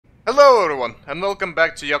Hello everyone, and welcome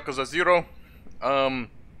back to Yakuza 0.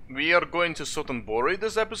 We are going to Sotenbori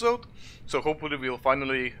this episode, so hopefully we'll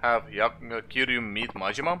finally have Kiryu meet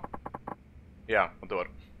Majima. Yeah, whatever.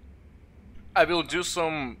 I will do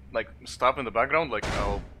some, stuff in the background,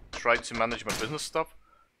 I'll try to manage my business stuff.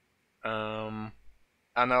 And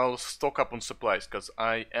I'll stock up on supplies, because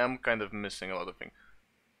I am kind of missing a lot of things.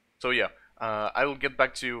 So yeah, I will get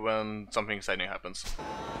back to you when something exciting happens.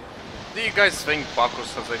 Do you guys think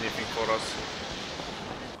Bacchus has anything for us?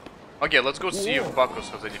 Okay, let's go see if Bacchus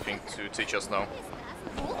has anything to teach us now.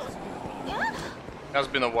 Has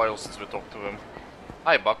been a while since we talked to him.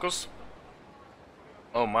 Hi, Bacchus.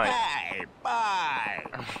 Oh my. Hey,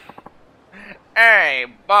 boy! Hey,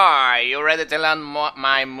 boy! You ready to learn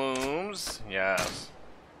my moves? Yes.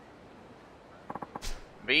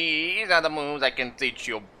 These are the moves I can teach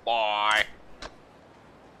you, boy.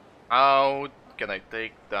 How can I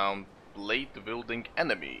take down blade-wielding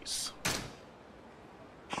enemies?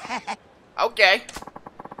 Okay.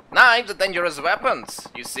 Knives are dangerous weapons,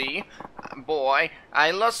 you see. Boy,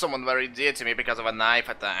 I lost someone very dear to me because of a knife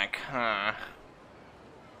attack.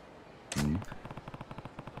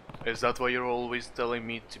 Is that why you're always telling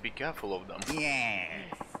me to be careful of them?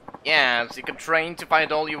 Yes. Yes, you can train to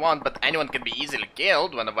fight all you want, but anyone can be easily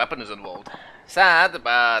killed when a weapon is involved. Sad,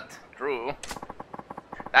 but true.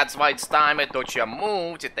 That's why it's time I taught you a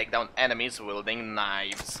move to take down enemies wielding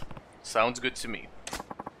knives. Sounds good to me.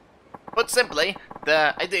 Put simply,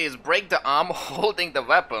 the idea is break the arm holding the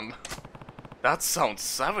weapon. That sounds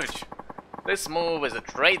savage. This move is a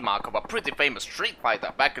trademark of a pretty famous street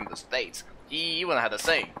fighter back in the States. He even had a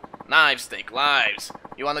saying, knives take lives.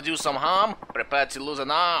 You wanna do some harm? Prepare to lose an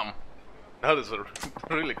arm. That is a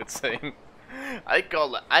really good saying. I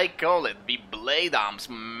call it the blade arm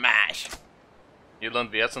smash. You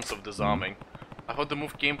learned the essence of disarming. I thought the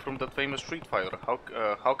move came from that famous street fighter.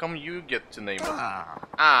 How come you get to name it?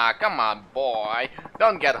 Ah, come on, boy.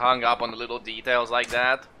 Don't get hung up on the little details like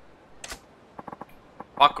that.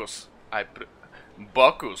 Bacchus, I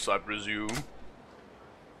presume.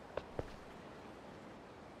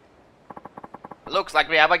 Looks like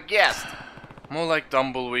we have a guest. More like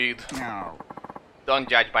tumbleweed. No. Don't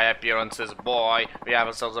judge by appearances, boy. We have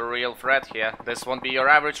ourselves a real threat here. This won't be your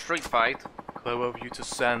average street fight. Clever of you to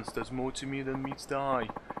sense there's more to me than meets the eye.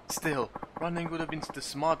 Still, running would have been the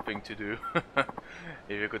smart thing to do.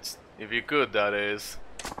 if you could, that is.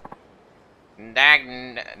 Dag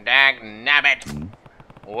nabbit.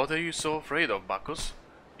 What are you so afraid of, Bacchus?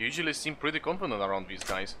 You usually seem pretty confident around these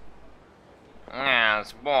guys.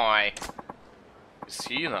 Yes, boy. Is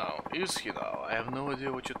he now? I have no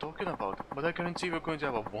idea what you're talking about, but I guarantee we're going to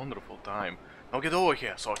have a wonderful time. Now get over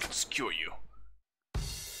here so I can skewer you.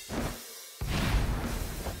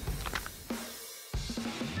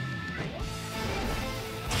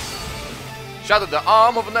 Shatter the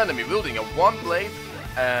arm of an enemy wielding a one blade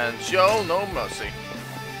and show no mercy.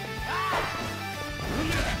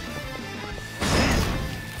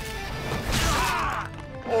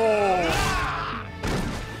 Oh!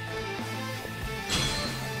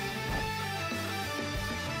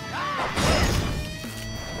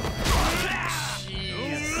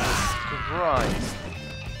 Jesus Christ!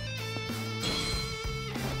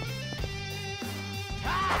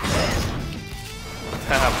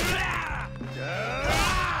 Damn.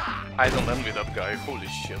 I don't envy that guy, holy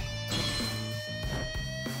shit.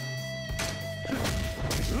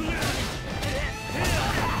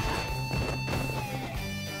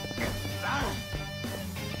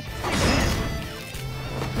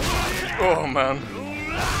 Oh man.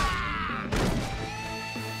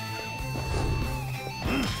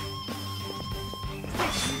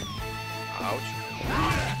 Ouch.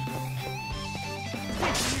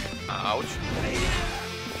 Ouch.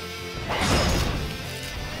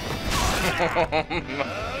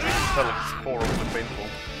 That looks horribly painful.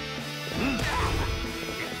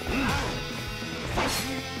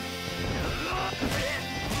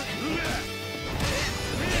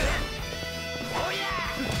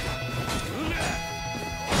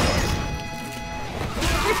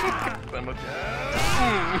 Damn it.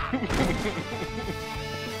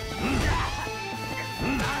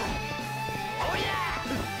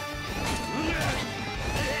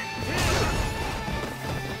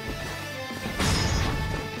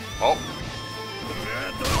 Oh.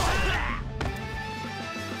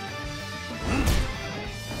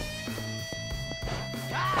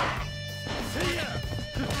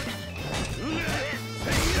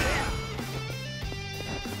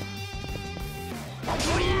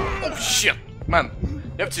 Oh shit, man!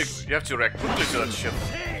 You have to react quickly to that shit.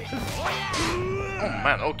 Oh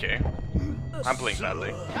man, okay. I'm playing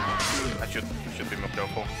badly. I should be more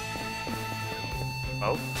careful.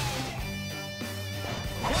 Oh.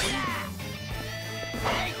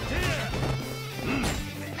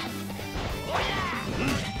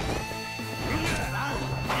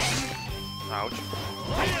 Ouch.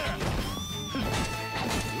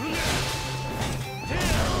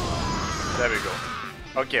 There we go.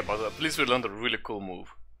 Okay, but at least we learned a really cool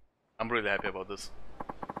move. I'm really happy about this.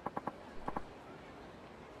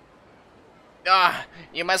 Ah,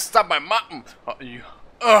 you messed up my mom.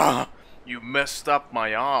 You messed up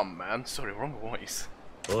my arm, man. Sorry, wrong voice.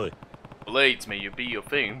 Oi. Blades may be your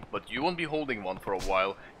thing, but you won't be holding one for a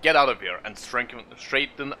while. Get out of here and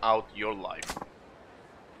straighten out your life.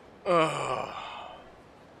 I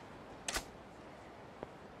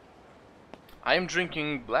am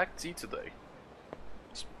drinking black tea today.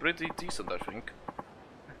 It's pretty decent, I think.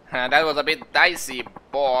 That was a bit dicey,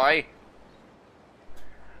 boy.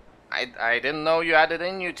 I didn't know you had it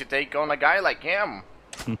in you to take on a guy like him.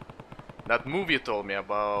 That movie you told me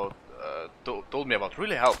about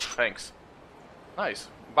really helped. Thanks. Nice.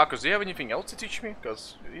 Bacchus, do you have anything else to teach me?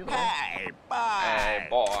 Cause you know. Hey, boy! Hey,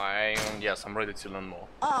 boy. Yes, I'm ready to learn more.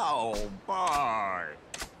 Oh, boy!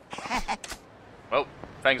 Well,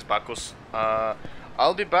 thanks, Bacchus.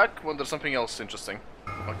 I'll be back when there's something else interesting.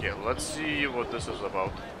 Okay, let's see what this is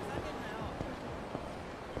about.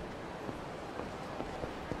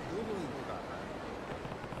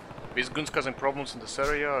 These goons causing problems in this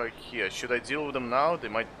area are here. Should I deal with them now? They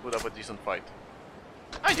might put up a decent fight.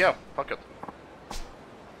 Ah, yeah, fuck it.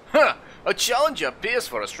 Huh! A challenger appears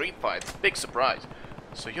for a street fight. Big surprise.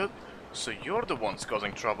 So you're the ones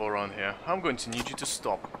causing trouble around here. I'm going to need you to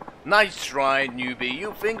stop. Nice try, newbie.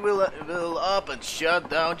 You think we'll up and shut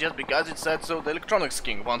down just because it said so? The electronics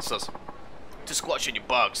king wants us to squash any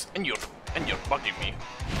bugs, and you're bugging me.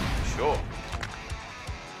 Sure.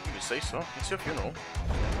 You say so. It's your funeral.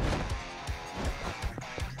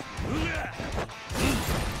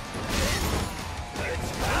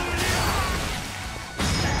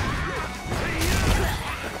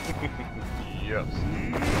 Yes.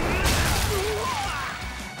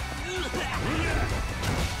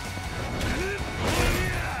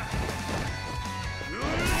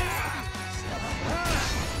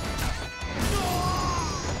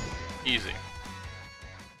 Easy.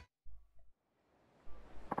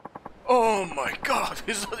 Oh my god,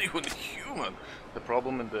 he's not even human! The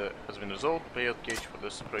problem has been resolved. Payout gauge for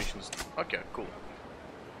this operation is... Okay, cool.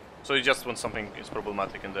 So you just when something is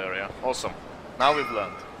problematic in the area. Awesome. Now we've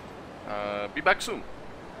learned. Be back soon.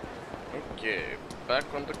 Okay, back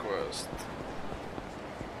on the quest.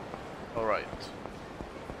 Alright.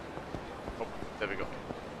 Oh, there we go.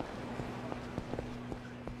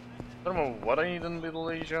 I don't know what I need in Little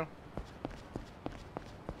Asia.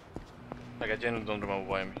 Like, I genuinely don't remember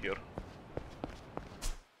why I'm here.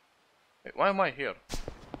 Wait, why am I here?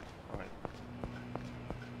 Alright.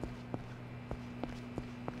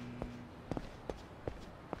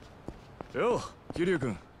 Yo,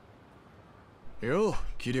 Kiryu-kun. Yo,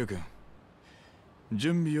 Kiryu-kun.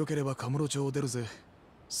 準備良ければカムロ町を出るぜ。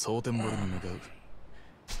蒼天堀に向かう。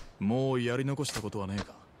もうやり残したことはねえ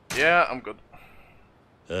か。Yeah, I'm good.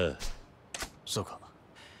 ああ。そうか。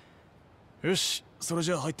よし、それ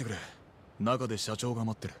じゃあ入ってくれ。中で社長が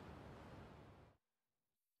待ってる。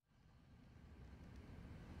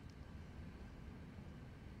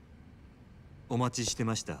お待ちして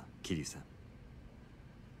ました、桐生さん。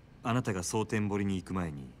あなたが蒼天堀に行く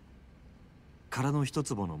前に殻の一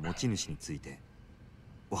坪の持ち主について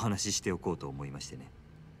お話ししておこうと思いましてね。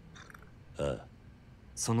ああ。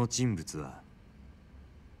その人物は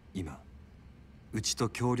今うちと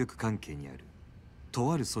協力関係にある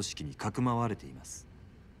とある組織にかくまわれています。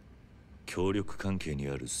協力関係に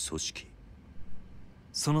ある組織。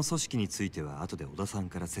その組織については後で小田さん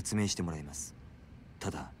から説明してもらいます。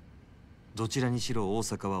ただどちらにしろ大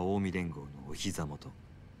阪は近江連合のお膝元、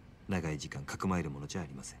長い時間かくまえるものじゃあ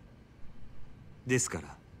りません。ですか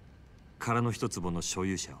ら殻の一坪の所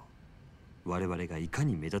有者を我々がいか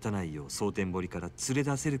に目立たないよう蒼天堀から連れ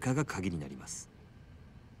出せるかが鍵になります。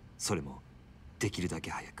それもできるだけ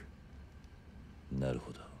早く。なる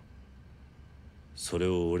ほど。それ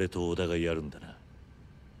を俺と小田がやるんだな。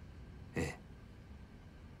ええ。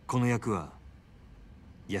この役は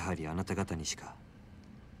やはりあなた方にしか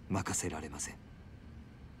任せられません。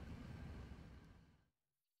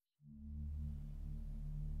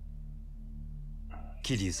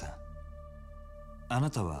桐生さん、あ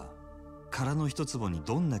なたは殻の一坪に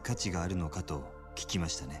どんな価値があるのかと聞きま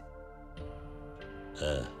したね。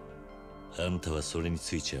ああ。あんたはそれに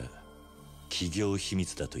ついちゃ企業秘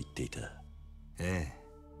密だと言っていた。ええ。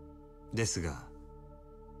ですが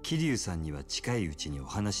桐生さんには近いうちにお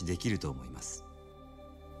話できると思います。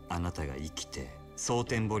あなたが生きて蒼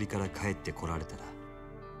天堀から帰ってこられたら、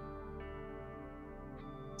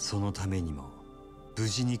そのためにも無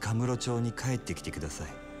事にカムロ町に帰ってきてください、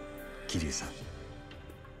桐生さん。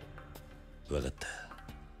分かった。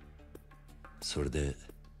それで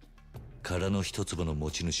殻の一粒の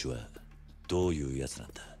持ち主はどういうやつなん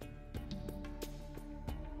だ？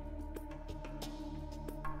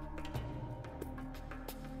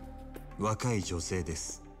若い女性で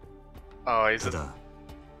す。Oh, is た it? だ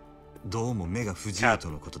どうも目が不自由と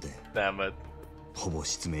のことで Damn it. ほぼ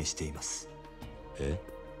失明しています。え？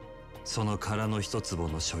その殻の一坪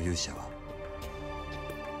の所有者は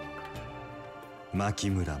牧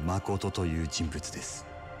村誠という人物です。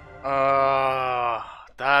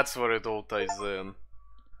That's where it all ties in.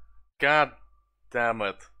 God damn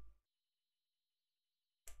it.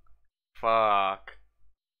 Fuck.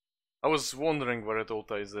 I was wondering where it all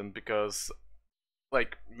ties in because,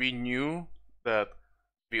 like, we knew that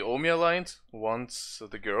the Omi Alliance wants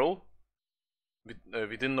the girl. We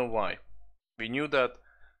didn't know why. We knew that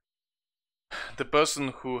the person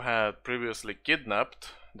who had previously kidnapped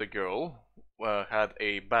the girl had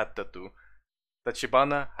a bat tattoo.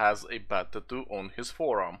 Tachibana has a bat tattoo on his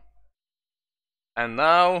forearm. And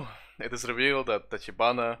now it is revealed that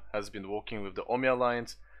Tachibana has been working with the Omi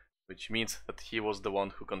Alliance, which means that he was the one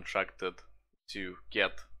who contracted to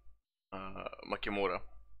get Makimura.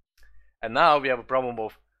 And now we have a problem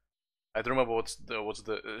of, I don't remember what's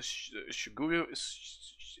the Shiguyu.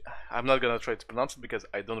 I'm not gonna try to pronounce it because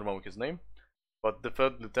I don't remember his name. But the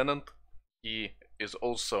third lieutenant, he is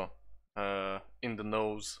also in the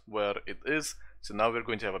nose where it is. So now we're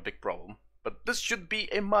going to have a big problem. But this should be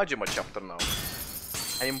a Majima chapter now.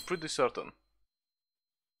 I am pretty certain.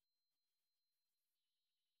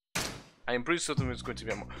 I am pretty certain it's going to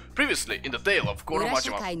be a previously in the tale of Goro 裏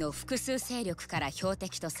社 Majima. 会の複数勢力から標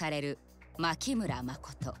的とされる牧村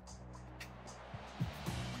誠。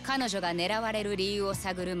彼女が狙われる理由を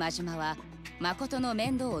探る真島は誠の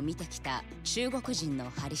面倒を見てきた中国人の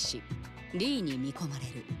針師リーに見込まれ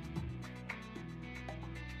る。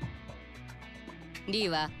リー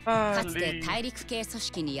はかつて大陸系組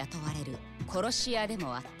織に雇われる殺し屋で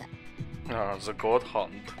もあった。The God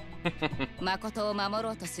Hunt. 誠を守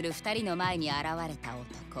ろうとする2人の前に現れた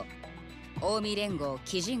男、近江連合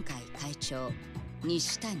鬼人会会長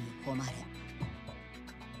西谷誉。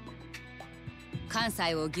関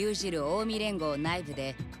西を牛耳る近江連合内部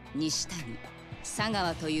で西谷、佐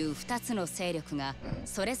川という2つの勢力が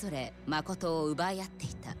それぞれ誠を奪い合ってい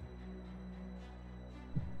た。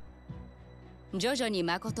徐々に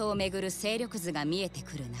誠をめぐる勢力図が見えて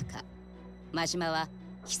くる中、真島は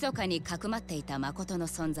密かにかくまっていた誠の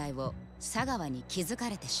存在を佐川に気づか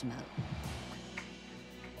れてしまう。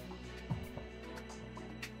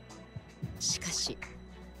しかし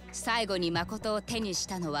最後に誠を手にし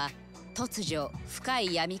たのは突如深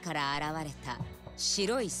い闇から現れた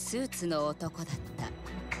白いスーツの男だっ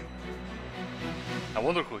た。 I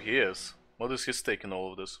wonder who he is. What is his stake in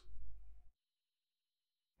all of this?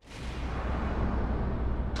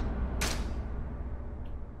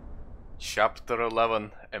 Chapter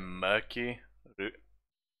 11, a Murky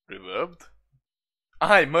Riverbed?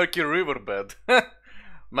 Aye, Murky Riverbed.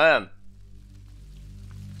 Man.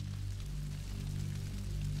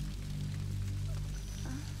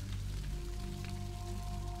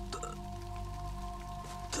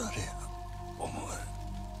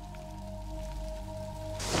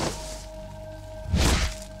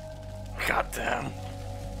 God damn.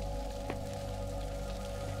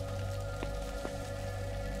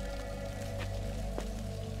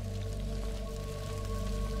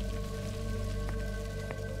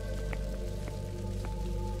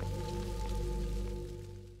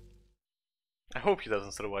 I hope he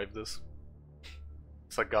doesn't survive this.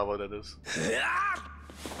 Sagawa, that is.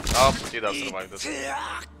 Oh, he does survive this.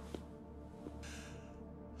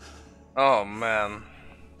 Oh man.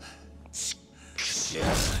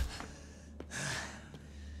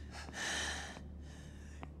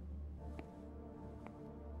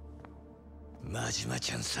 真島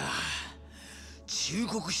ちゃんさ、忠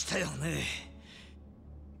告したよね。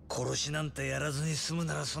殺しなんてやらずに済む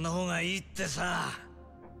ならその方がいいってさ。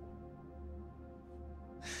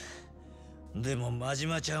でも真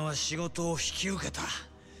島ちゃんは仕事を引き受けた。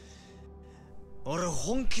俺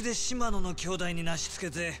本気で島野の兄弟になしつけ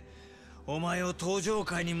てお前を登場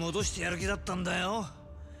界に戻してやる気だったんだよ。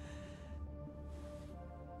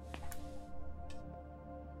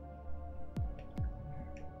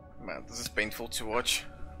Man, this is painful to watch.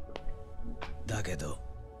 だけど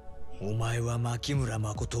お前は牧村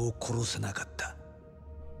誠を殺せなかった。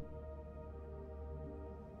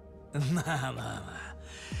まあ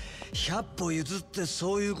100歩譲って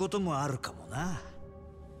そういうこともあるかもな。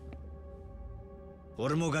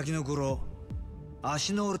俺もガキの頃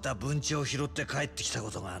足の折れた文鳥を拾って帰ってきたこ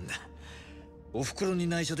とがあるんだ。おふくろに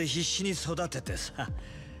内緒で必死に育ててさ。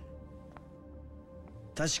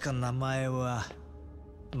確か名前は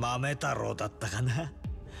豆太郎だったかな。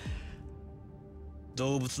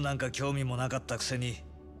動物なんか興味もなかったくせに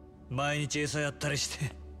毎日餌やったりし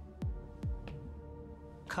て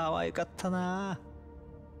可愛かったな。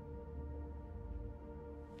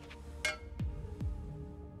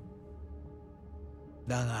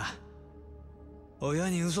だが親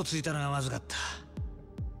に嘘ついたのがまずかった。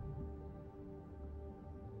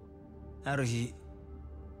ある日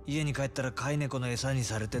家に帰ったら飼い猫の餌に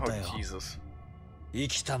されてたよ。生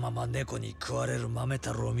きたまま猫に食われる豆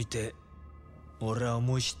太郎を見て俺は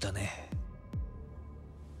思い知ったね。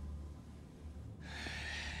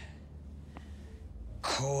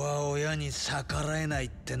子は親に逆らえないっ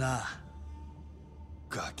てな。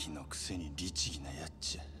ガキのくせに律儀なやっ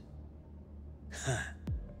ちゃ。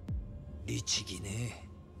律儀ね。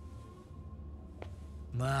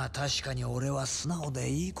まあ確かに俺は素直で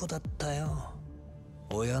いい子だったよ。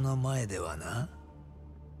親の前ではな。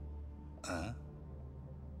あ？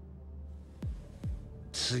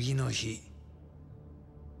次の日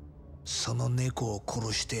その猫を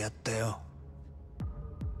殺してやったよ。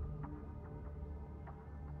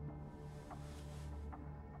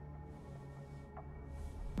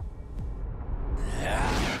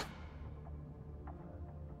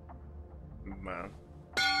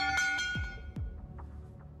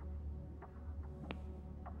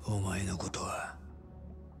お前のことは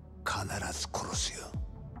必ず殺すよ。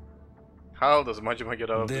How does Majima get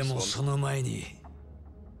out of で this も one? その前に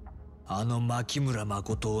あの牧村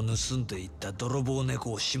誠を盗んでいった泥棒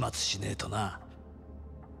猫を始末しねえとな。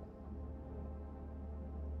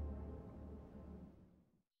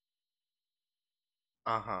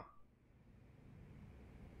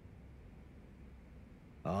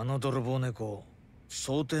あの泥棒猫、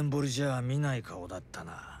蒼天堀じゃ見ない顔だった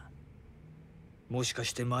な。もしか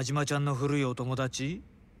して真島ちゃんの古いお友達？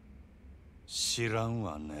知らん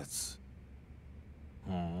わ、あんなやつ。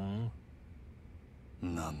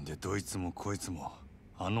なんでどいつもこいつも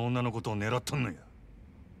あの女のことを狙っとんのや。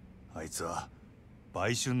あいつは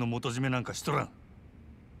売春の元締めなんかしとらん。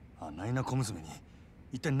あないな小娘に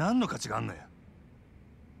一体何の価値があんのや。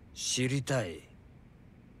知りたい。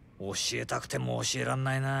教えたくても教えらん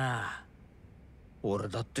ないな。俺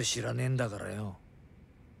だって知らねえんだからよ。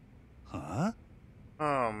は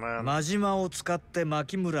あ、真島を使って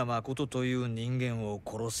牧村誠という人間を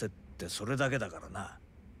殺せってそれだけだからな。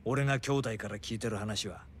俺が兄弟から聞いてる話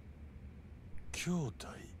は。兄弟？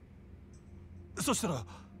そしたら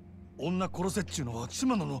女殺せっちゅうのは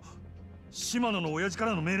島野の親父か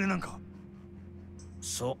らの命令なんか？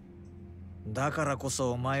そう。だからこ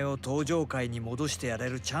そお前を登場界に戻してやれ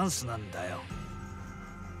るチャンスなんだよ。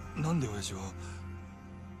なんで親父は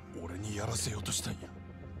俺にやらせようとしたんや。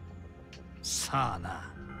さあ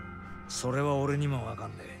な、それは俺にもわか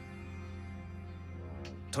んねえ。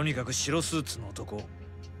とにかく白スーツの男、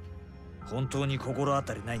本当に心当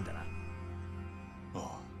たりないんだな。あ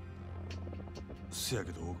あ、せや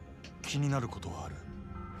けど気になることはある。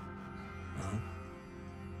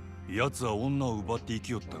奴は女を奪って生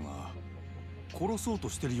きよったが殺そうと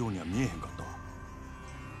してるようには見えへんかった。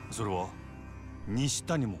それは西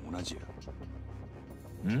谷も同じや。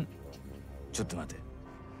ちょっと待て。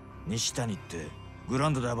西谷ってグラ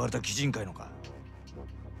ンドで暴れた鬼人会のか？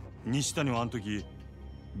西谷はあの時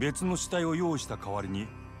別の死体を用意した代わりに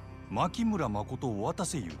牧村誠を渡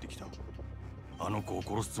せ言うてきた。あの子を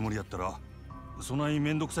殺すつもりやったらそない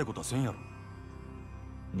めんどくさいことはせんやろ。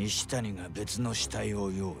西谷が別の死体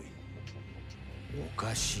を用意。お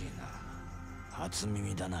かしいな。初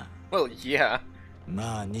耳だな。Well, yeah.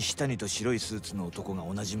 まあ西谷と白いスーツの男が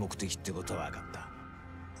同じ目的ってことは分かった。っ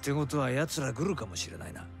てことは奴ら来るかもしれな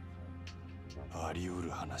いな。あり得る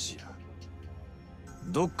話や。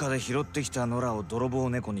どっかで拾ってきた野良を泥棒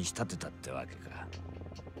猫に仕立てたってわけか。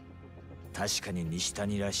確かに西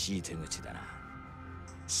谷らしい手口だな。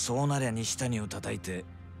そうなりゃ西谷を叩いて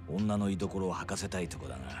女の居所を吐かせたいとこ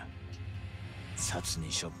だが、札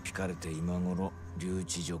にしょっぴかれて今頃留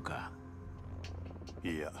置所か。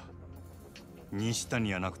いや、西谷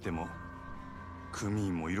やなくても組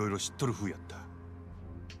員もいろいろ知っとる風やった。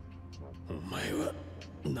お前は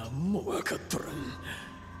何も分かっとらん。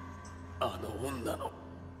あの女の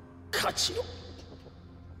価値を。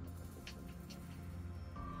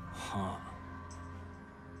はあ。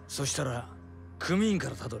そしたら組員か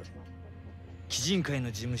らたどれ。鬼人会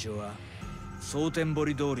の事務所は蒼天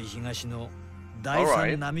堀通り東の第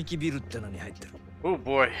3並木ビルってのに入ってる。 Oh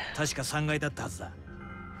boy. 確か3階だったはずだ。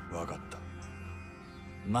わかった。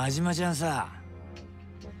真島ちゃんさ、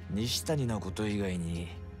西谷のこと以外に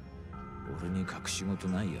俺に隠し事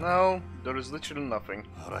ないよ。 No, there is literally nothing.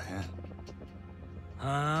 あらへん。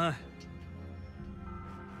はあ。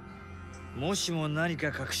もしも何か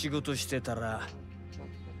隠し事してたら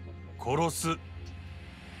殺す言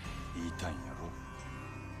いたいんや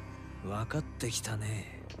ろ。分かってきた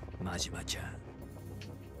ね、真島ちゃん。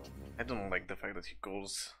 I don't like the fact that he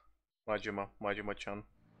calls Majima-chan.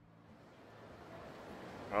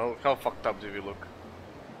 Well, how fucked up do we look?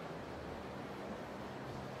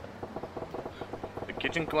 The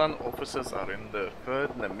Kitchen Clan offices are in the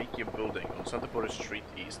 3rd Namiki building on Santa Boris Street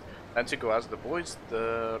East. Nancy go ask the boys,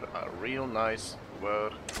 they're real nice where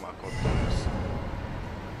Makoto is.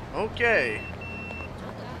 Okay.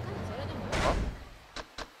 Huh?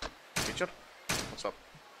 Teacher? What's up?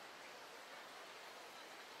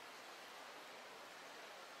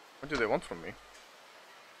 What do they want from me?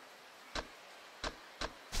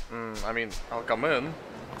 I mean, I'll come in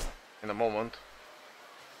a moment.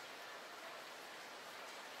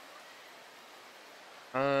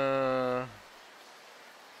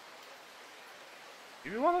 Do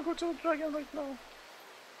you wanna go to the dragon right now?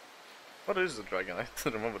 What is the dragon? I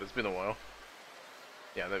don't remember, it's been a while.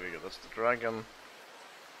 Yeah, there we go, that's the dragon.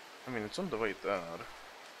 I mean, it's on the way there.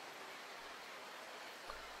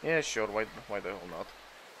 Yeah, sure, why the hell not?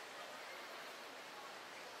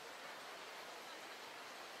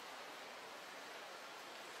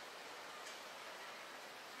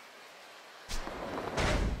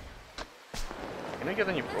 Can I get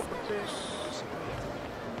any properties?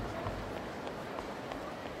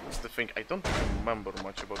 That's the thing, I don't remember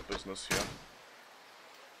much about business here.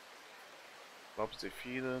 Clubs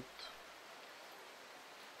defeated.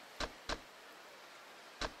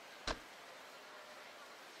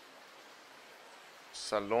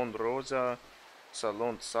 Salon Rosa,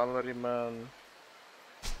 Salon Salaryman,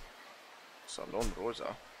 Salon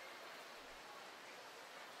Rosa.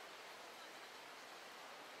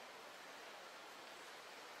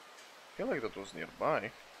 I feel like that was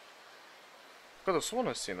nearby. Could have sworn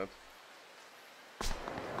I've seen it.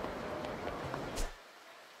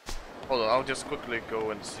 Hold on, I'll just quickly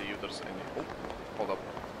go and see if there's any. Oh, hold up.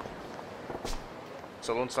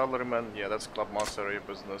 Salon Salaryman, yeah, that's Club Master area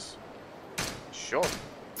business. Sure.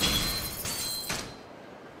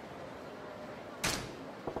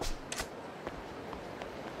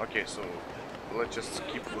 Okay, so let's just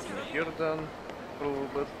keep looking here then for a little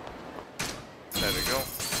bit. There we go.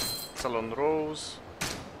 Salon Rose.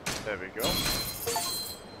 There we go.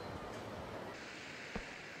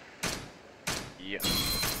 Yeah.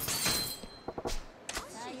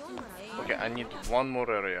 Okay, I need one more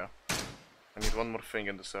area. I need one more thing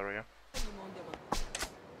in this area.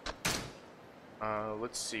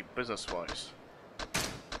 Let's see, business-wise.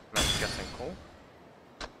 Not guessing call.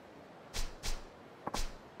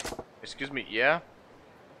 Excuse me, yeah?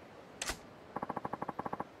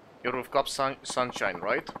 You're with Club Sunshine,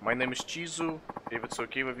 right? My name is Chizu. If it's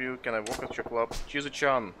okay with you, can I walk at your club?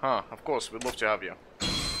 Chizu-chan, huh, of course, we'd love to have you.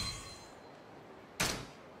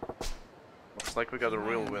 Looks like we got a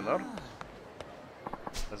real winner.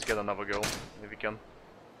 Let's get another girl, if we can.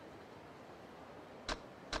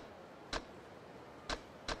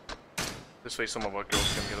 This way some of our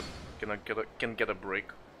girls can get a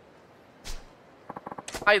break.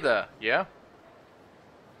 Hi there, yeah?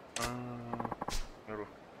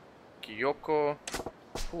 Kyoko.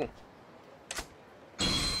 Cool.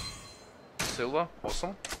 Silva,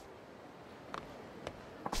 awesome.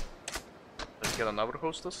 Let's get another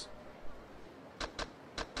hostess.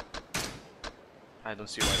 I don't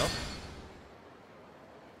see why not.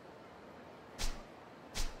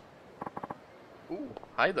 Ooh,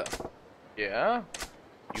 hi there. Yeah?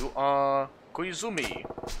 You are Koizumi.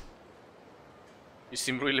 You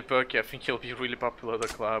seem really perky, I think you'll be really popular at the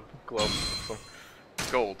club. Awesome.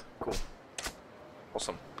 Gold, cool.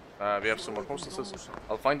 Awesome. We have some more hostesses.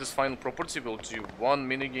 I'll find this final property, we'll do one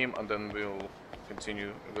minigame and then we'll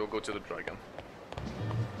continue. We'll go to the dragon.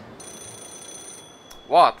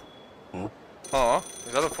 What? Huh?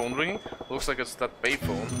 Is that a phone ringing? Looks like it's that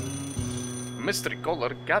payphone. Mystery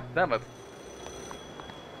caller? God damn it.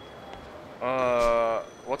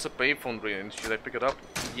 What's a payphone ringing? Should I pick it up?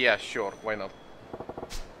 Yeah, sure. Why not?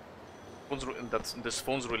 This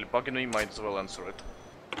phone's really bugging me. Might as well answer it.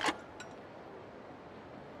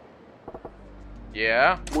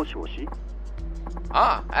 Yeah.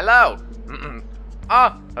 Ah, hello.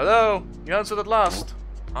 Ah, hello. You answered at last.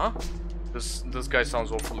 Huh? This guy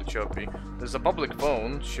sounds awfully chirpy. There's a public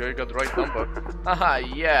phone. Sure you got the right number? Haha,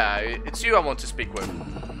 yeah, it's you I want to speak with.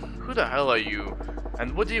 Who the hell are you?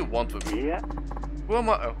 And what do you want with me? Who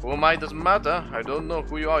am I doesn't matter. I don't know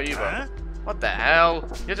who you are either. What the hell?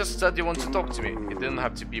 You just said you want to talk to me. It didn't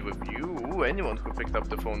have to be with you. Anyone who picked up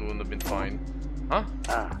the phone wouldn't have been fine. Huh?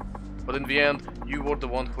 But in the end, you were the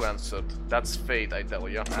one who answered. That's fate, I tell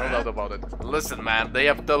ya. No doubt about it. Listen, man, they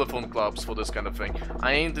have telephone clubs for this kind of thing.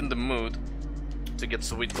 I ain't in the mood to get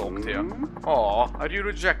sweet talked here. Aw, are you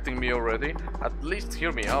rejecting me already? At least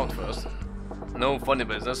hear me out first. No funny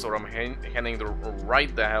business, or I'm handing the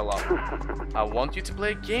right the hell up. I want you to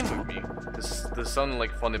play a game with me. This sounds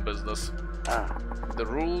like funny business. The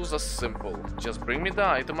rules are simple. Just bring me the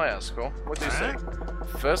item I ask for. What do you say?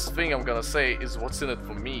 First thing I'm gonna say is what's in it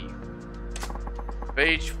for me.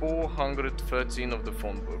 Page 413 of the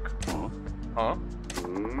phone book. Huh?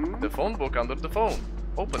 The phone book under the phone.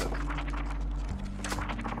 Open it.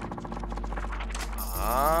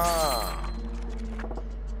 Ah.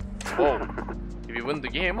 Whoa. If you win the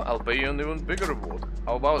game, I'll pay you an even bigger reward.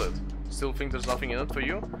 How about it? Still think there's nothing in it for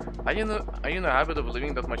you? Are you in a habit of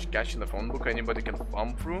leaving that much cash in the phone book anybody can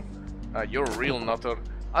thumb through? You're a real nutter.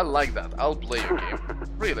 I like that. I'll play your game.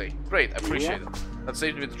 Really? Great, I appreciate it. That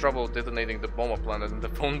saved me the trouble of detonating the bomber planet in the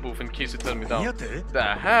phone booth in case you turn me down. The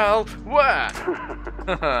hell? What?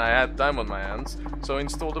 I had time on my hands, so I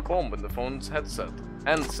installed a bomb in the phone's handset.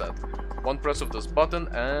 One press of this button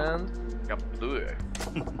and... Kablooey.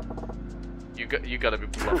 You gotta be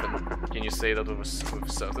bluffing. Can you say that with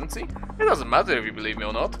certainty? It doesn't matter if you believe me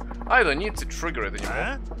or not. I don't need to trigger it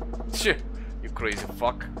anymore. Tch, you crazy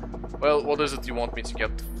fuck. Well, what is it you want me to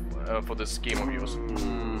get for this game of yours?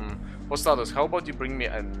 For starters, how about you bring me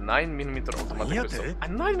a 9mm automatic pistol? A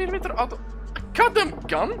 9mm auto... A goddamn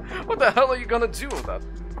gun? What the hell are you gonna do with that?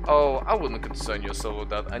 Oh, I wouldn't concern yourself with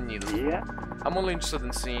that. I need it. I'm only interested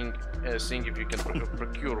in seeing if you can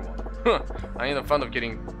procure one. I ain't a fan of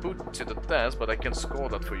getting put to the test, but I can score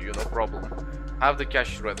that for you, no problem. Have the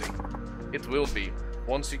cash ready. It will be.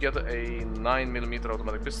 Once you get a 9mm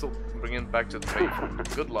automatic pistol, bring it back to the payphone.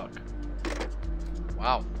 Good luck.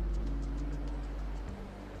 Wow.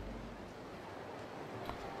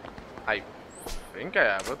 I think I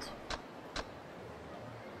have it.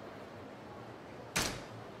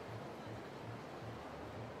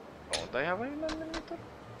 Don't I have a 9mm?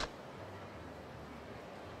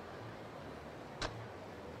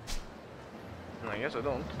 I guess I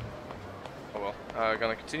don't. Oh well, I'm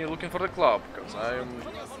gonna continue looking for the club, because I'm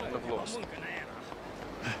kind of lost.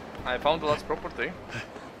 I found the last property.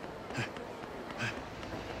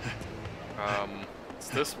 It's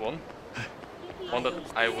this one. One that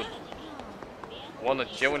I would... One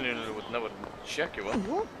that genuinely would never check you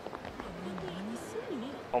on.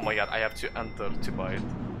 Oh my god, I have to enter to buy it.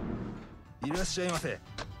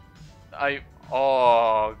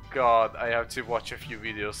 Oh god, I have to watch a few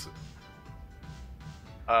videos.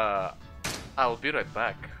 I'll be right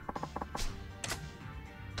back.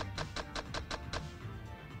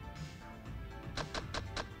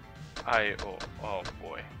 Oh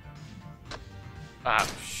boy.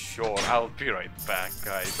 Sure, I'll be right back,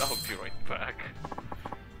 guys. I'll be right back.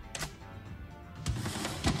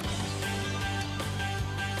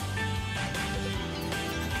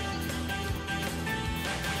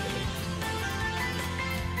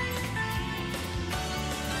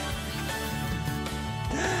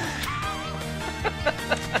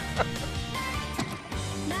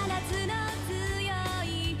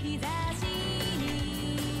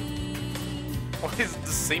 Why is it the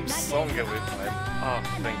same song every time? Oh,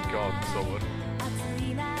 thank God, it's over.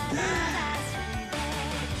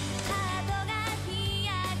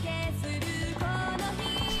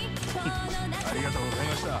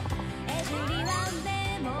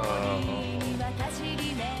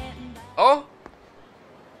 Oh?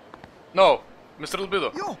 No, Mr.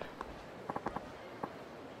 Libido.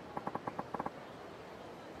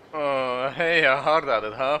 Hey, hard at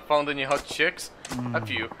it, huh? Found any hot chicks? A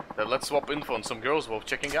few. Then let's swap info on some girls worth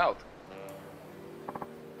checking out.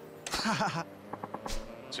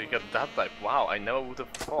 So you got that type. Wow, I never would have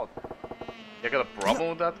thought. You got a problem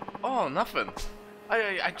with that? Oh, nothing.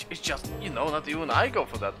 It's just, you know, not even I go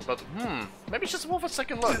for that. But, maybe it's just worth a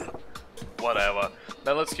second look. Whatever.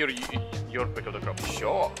 Then let's hear your pick of the crop.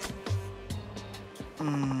 Sure.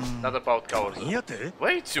 That about covers it.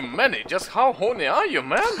 Way too many. Just how horny are you,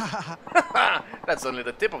 man? That's only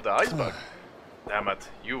the tip of the iceberg. Damn it,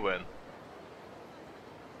 you win.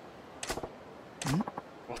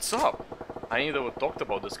 What's up? I ain't ever talked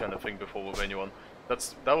about this kind of thing before with anyone.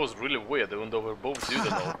 That was really weird, even though we're both dudes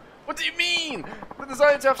and all. What do you mean? The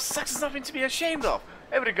desire to have sex is nothing to be ashamed of.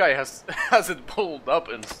 Every guy has it pulled up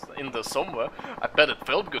in the somewhere. I bet it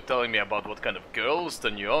felt good telling me about what kind of girls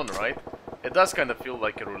turn you on, right? It does kind of feel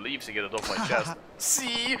like a relief to get it off my chest.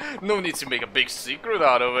 See? No need to make a big secret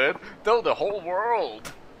out of it. Tell the whole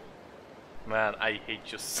world. Man, I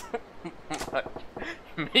hate you so much.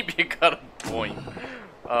 Maybe you got a point.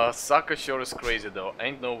 Saka sure is crazy though.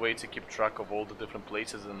 Ain't no way to keep track of all the different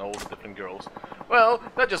places and all the different girls. Well,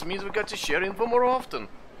 that just means we got to share info more often.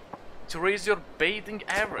 To raise your batting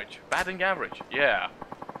average. Yeah.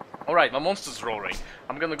 Alright, my monster's roaring.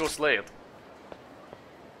 I'm gonna go slay it.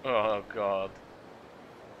 Oh god.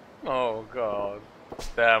 Oh god.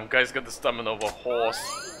 Damn, guy's got the stamina of a horse.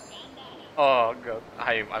 Oh god.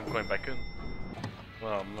 I'm going back in.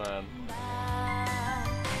 Oh man.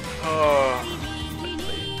 Oh.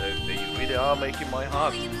 They really are making my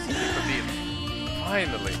heart skip a beat.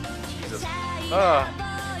 Finally. Jesus.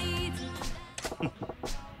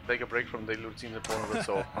 Take a break from daily routines and porn, that's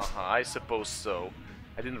all. I suppose so.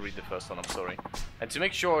 I didn't read the first one, I'm sorry. And to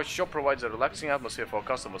make sure our shop provides a relaxing atmosphere for our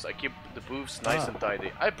customers, I keep the booths nice and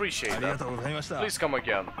tidy. I appreciate that. Please come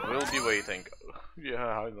again. We'll be waiting. Yeah,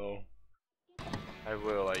 I know. I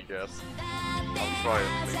will, I guess. I'll try it,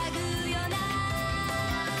 please.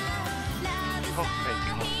 Oh my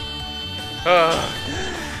god.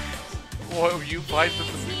 What you fight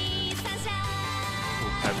with me?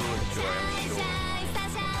 I will enjoy, I'm sure.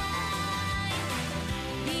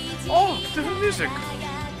 Oh, different music!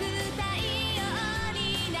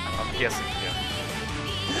 I'm guessing here.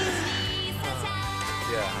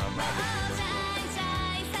 Yeah, I'm happy.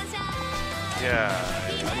 Yeah,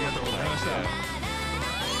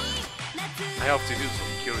 I have to do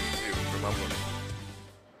some curing too, remember.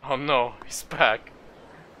 Oh no, he's back.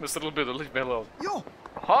 Mr. Libido, leave me alone. Yo!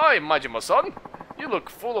 Hi, Majima-san! You look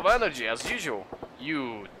full of energy as usual.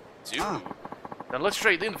 You do? Then let's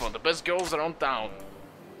trade info on the best girls around town.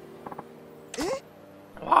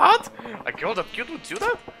 What? A girl that cute would do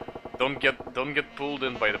that? Don't get pulled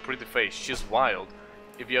in by the pretty face. She's wild.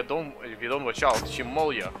 If you don't watch out, she'll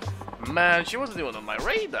maul ya. Man, she wasn't even on my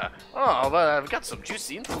radar. Oh, but I've got some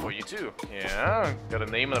juicy info for you too. Yeah, got a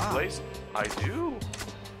name and a place? I do.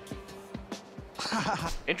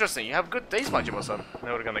 Interesting, you have good taste, Majima-san.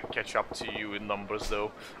 Never gonna catch up to you in numbers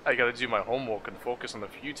though. I gotta do my homework and focus on a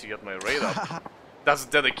few to get my radar. That's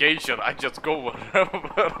dedication. I just go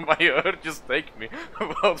wherever my urges take me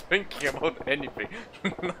without thinking about anything.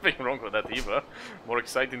 Nothing wrong with that either. More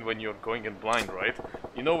exciting when you're going in blind, right?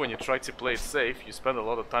 You know, when you try to play it safe, you spend a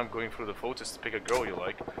lot of time going through the photos to pick a girl you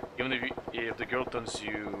like. Even if the girl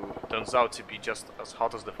turns out to be just as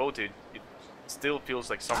hot as the photo, it still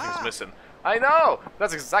feels like something's missing. I know!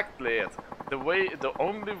 That's exactly it. The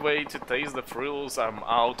only way to taste the thrills I'm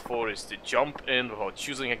out for is to jump in without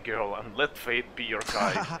choosing a girl and let fate be your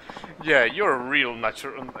guide. Yeah, you're real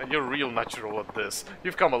natural at this.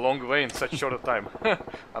 You've come a long way in such short a time.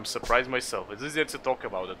 I'm surprised myself. It's easier to talk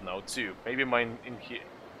about it now too. Maybe my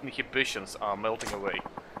inhibitions are melting away.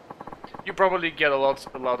 You probably get a lot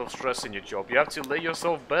of stress in your job. You have to lay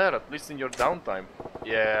yourself bare, at least in your downtime.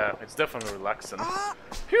 Yeah, it's definitely relaxing.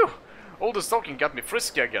 Phew! All this talking got me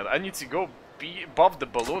frisky again. I need to go be above the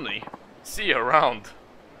balloony. See you around.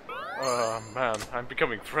 Man, I'm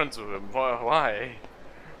becoming friends with him. Why?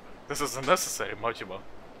 This is unnecessary, Majima.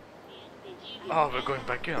 Oh, we're going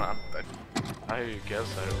back in. I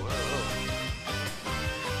guess I will.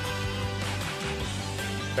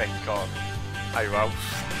 Thank God. I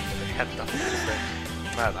had nothing to say.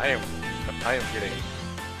 Man, I am kidding.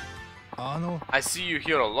 I see you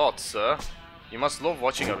here a lot, sir. You must love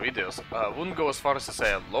watching our videos. Wouldn't go as far as to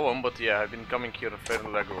say I love them, but yeah, I've been coming here fairly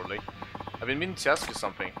regularly. I've been meaning to ask you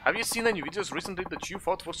something. Have you seen any videos recently that you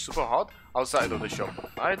thought were super hot outside of the shop?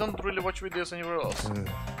 I don't really watch videos anywhere else.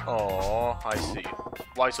 Oh, I see.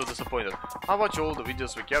 Why so disappointed? I watch all the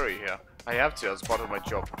videos we carry here. I have to as part of my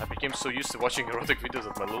job. I became so used to watching erotic videos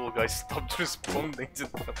that my little guy stopped responding to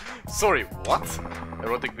them. Sorry, what?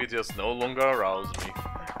 Erotic videos no longer arouse me.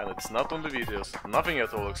 And it's not on the videos. Nothing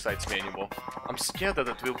at all excites me anymore. I'm scared that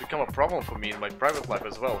it will become a problem for me in my private life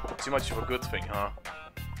as well. Too much of a good thing, huh?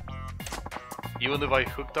 Even if I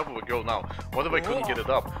hooked up with a girl now, what if I couldn't get it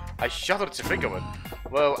up? I shudder to think of it.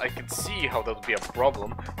 Well, I can see how that would be a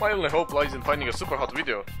problem. My only hope lies in finding a super hot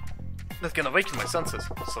video that can awaken my senses.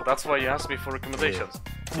 So that's why you asked me for recommendations.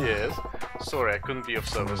 Yes. Sorry, I couldn't be of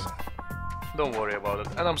service. Don't worry about it,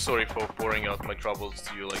 and I'm sorry for pouring out my troubles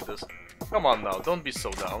to you like this. Come on now, don't be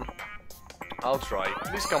so down. I'll try.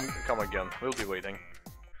 Please come again. We'll be waiting.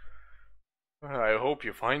 I hope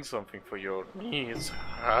you find something for your needs.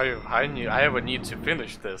 I have a need to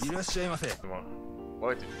finish this. Come on.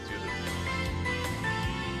 Why did you do this?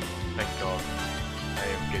 Thank God. I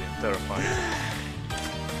getting terrifying.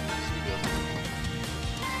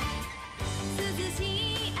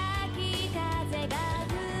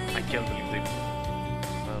 I can't believe they...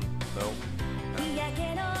 no.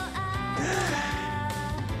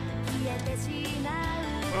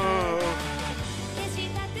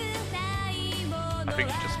 I think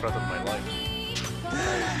you just threatened my life.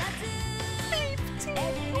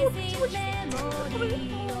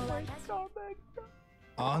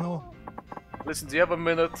 Listen, do you have a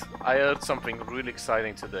minute? I heard something really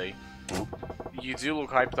exciting today. You do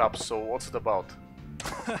look hyped up, so what's it about?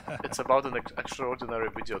 It's about an extraordinary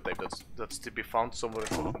videotape that's to be found somewhere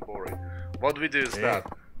in Goro. What video is that?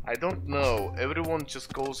 I don't know. Everyone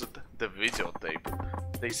just calls it the videotape.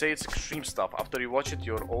 They say it's extreme stuff. After you watch it,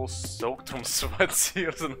 you're all soaked from sweat,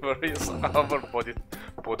 tears, and various other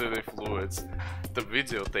bodily fluids. The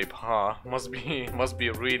videotape, huh? Must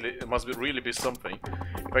really be something.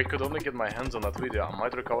 If I could only get my hands on that video, I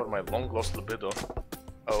might recover my long-lost libido.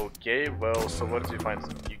 Okay, well, so where do you find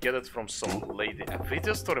it? You get it from some lady, a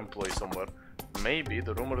video store employee somewhere. Maybe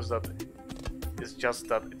the rumor is that it's just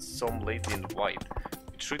that it's some lady in white.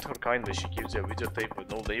 You treat her kindly, she gives you a videotape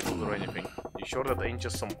with no labels or anything. You sure that ain't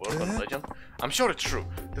just some urban legend? I'm sure it's true.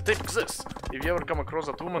 The tape exists. If you ever come across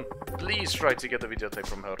that woman, please try to get a videotape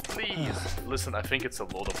from her. Please. Listen, I think it's a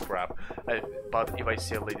load of crap. But if I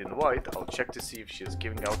see a lady in white, I'll check to see if she's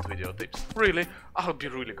giving out videotapes. Really? I'll be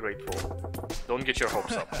really grateful. Don't get your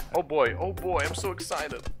hopes up. Oh boy, I'm so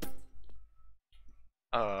excited.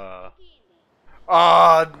 Oh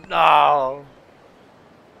no.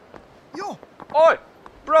 Yo! Oi!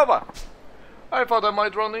 Brother! I thought I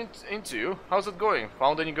might run into you. How's it going?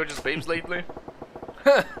 Found any gorgeous babes lately?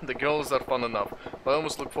 The girls are fun enough, but I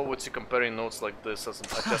almost look forward to comparing notes like this just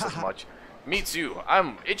as much. Me too.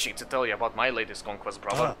 I'm itching to tell you about my latest conquest,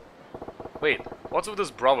 brother. Wait, what's with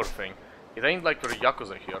this brother thing? It ain't like we're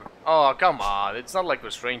Yakuza here. Oh, come on. It's not like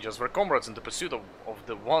we're strangers. We're comrades in the pursuit of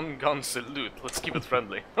the one-gun salute. Let's keep it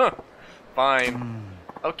friendly. Fine.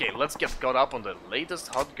 Okay, let's get caught up on the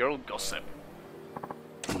latest hot girl gossip.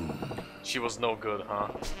 She was no good, huh?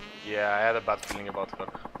 Yeah, I had a bad feeling about her.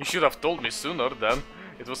 You should have told me sooner, then.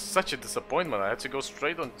 It was such a disappointment. I had to go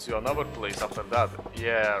straight on to another place after that.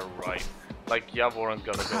 Yeah, right. Like, you weren't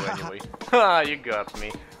gonna go anyway. Ha, you got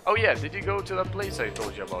me. Oh yeah, did you go to that place I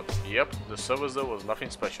told you about? Yep, the service there was nothing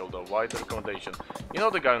special though. Wide recommendation. You know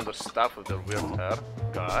the guy on the staff with the weird hair?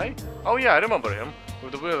 Guy? Oh yeah, I remember him.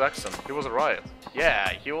 With the weird accent. He was a riot. Yeah,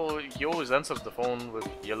 he always answers the phone with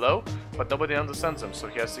 "hello," but nobody understands him, so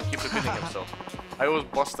he has to keep repeating himself. I always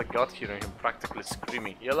bust a gut hearing him practically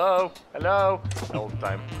screaming "hello, hello" all the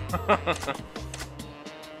time.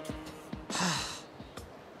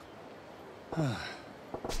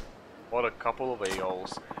 What a couple of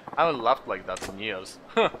a-holes. I haven't laughed like that in years.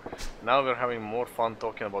 Now we're having more fun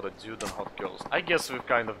talking about a dude than hot girls. I guess we've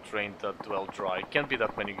kind of drained that well dry. Can't be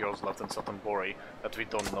that many girls left in Southern Bori that we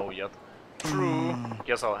don't know yet. True.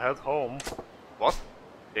 Guess I'll head home. What?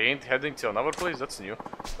 They ain't heading to another place? That's new.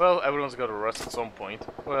 Well, everyone's gotta rest at some point.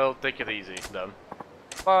 Well, take it easy then.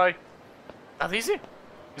 Bye. That easy?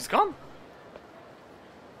 He's gone?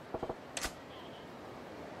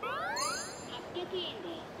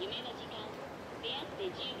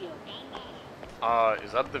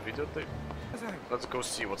 Is that the videotape? Let's go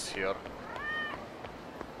see what's here.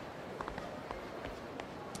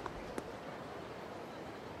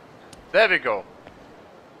 There we go.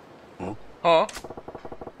 Huh?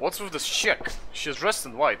 What's with this chick? She's dressed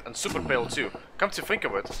in white and super pale too. Come to think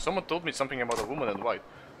of it, someone told me something about a woman in white.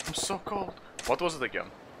 I'm so cold. What was it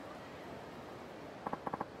again?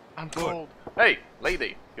 I'm cold. Hey,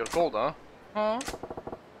 lady, you're cold, huh? Huh?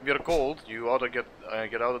 If you're cold, you ought to get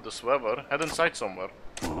out of this weather. Head inside somewhere.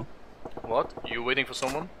 What? You waiting for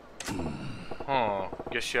someone? Huh.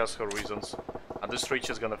 Guess she has her reasons. At this rate,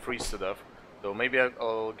 she's gonna freeze to death. Though maybe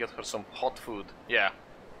I'll get her some hot food. Yeah.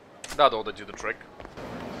 That ought to do the trick.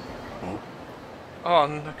 Oh,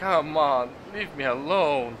 no, come on. Leave me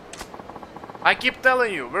alone. I keep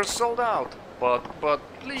telling you, we're sold out. But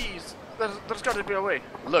please. There's gotta be a way.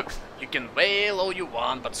 Look, you can wail all you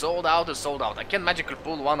want, but sold out is sold out. I can't magically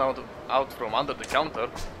pull one out from under the counter.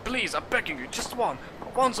 Please, I'm begging you, just one.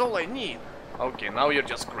 One's all I need. Okay, now you're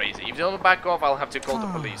just crazy. If you don't back off, I'll have to call the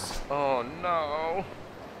police. Oh no.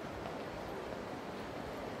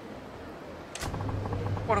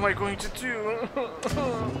 What am I going to do?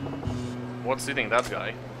 What's eating that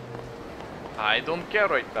guy? I don't care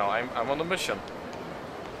right now. I'm on a mission.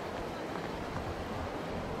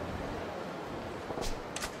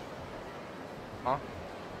 Huh?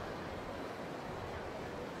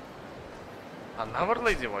 Another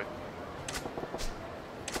lady white.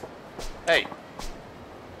 Hey,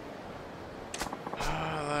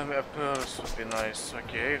 a purse would be nice.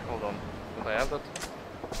 Okay, hold on. Did I have that?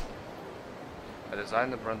 I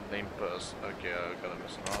designed a brand name purse. Okay, I gotta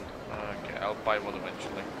mess around. Okay, I'll buy one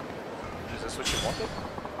eventually. Is this what you wanted?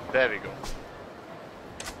 There we go.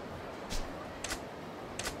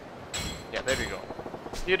 Yeah, there we go.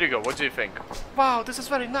 Here you go, what do you think? Wow, this is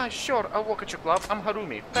very nice, sure, I'll walk at your club. I'm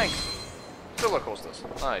Harumi, thanks. Still a hostess,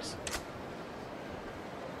 nice.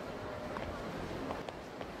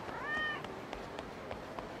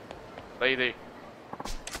 Lady.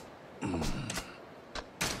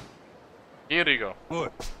 Here you go.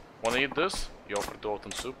 What? Wanna eat this? You offered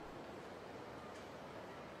autumn soup.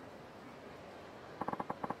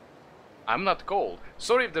 I'm not cold.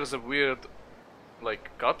 Sorry if there's a weird,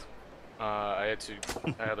 like, cut. I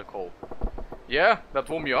had a cold. Yeah, that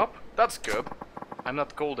warmed you up? That's good. I'm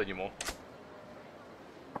not cold anymore.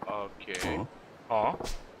 Okay. Huh?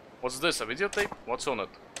 What's this, a videotape? What's on it?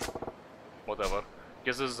 Whatever.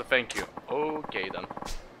 Guess this is a thank you. Okay then.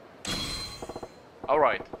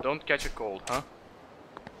 Alright, don't catch a cold, huh?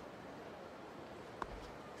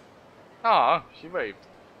 Ah, she waved.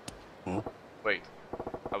 Wait,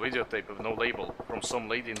 a videotape with no label from some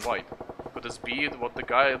lady in white. Could this be what the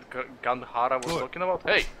guy at Gandhara was talking about?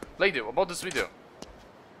 Hey, lady, about this video.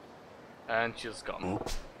 And she's gone.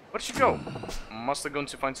 Where'd she go? Must have gone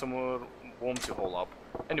to find somewhere warm to hole up.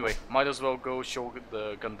 Anyway, might as well go show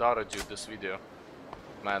the Gandhara dude this video.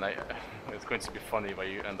 Man, it's going to be funny if I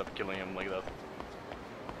end up killing him like that.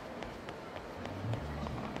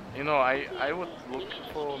 You know, I would look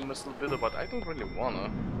for Miss Libido, but I don't really wanna.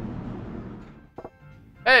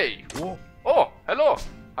 Hey! Whoa. Oh, hello!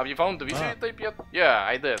 Have you found the videotape yet? Yeah,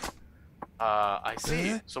 I did. I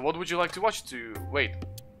see. So what would you like to watch to... Wait.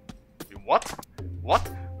 What? What?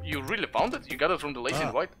 You really found it? You got it from the lady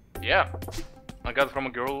in white? Yeah. I got it from a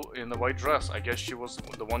girl in a white dress. I guess she was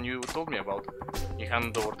the one you told me about. You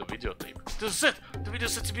handed over the videotape. This is it! The video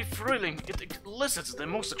said to be thrilling. It elicits the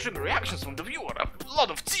most extreme reactions from the viewer. A lot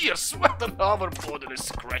of tears, sweat, and other bodily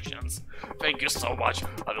secretions. Thank you so much.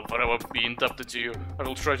 I will forever be indebted to you. I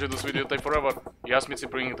will treasure this videotape forever. You asked me to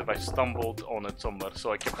bring it if I stumbled on it somewhere,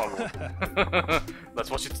 so I kept my word. Let's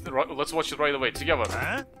watch it right away together.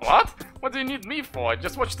 Huh? What? What do you need me for? I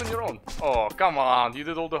just watched it on your own. Oh, come on. You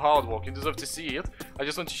did all the hard work. You deserve to see it. I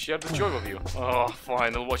just want to share the joy with you. Oh,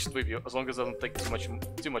 fine. I'll watch it with you, as long as it doesn't take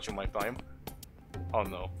too much of my time. Oh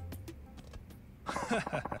no.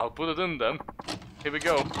 I'll put it in then. Here we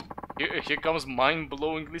go. Here comes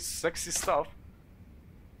mind-blowingly sexy stuff.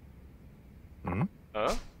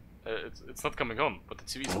 Huh? It's not coming on, but the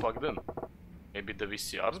TV's plugged in. Maybe the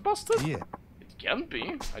VCR's busted? Yeah. It can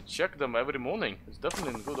be. I check them every morning. It's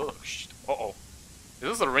definitely in good order. Shh. Uh-oh. Is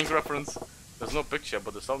this a Ring reference? There's no picture,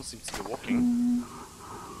 but the sound seems to be walking.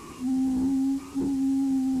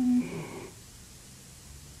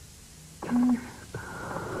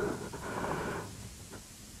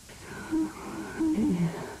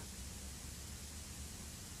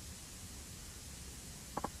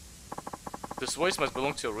 This voice must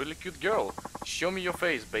belong to a really cute girl. Show me your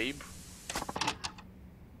face, babe.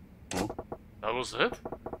 That was it?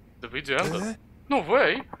 The video ended. No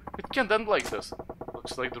way! It can't end like this.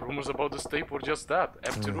 Looks like the rumors about this tape were just that.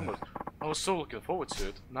 Empty rumors. I was so looking forward to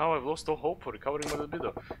it. Now I've lost all hope for recovering my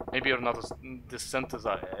libido. Maybe you're not as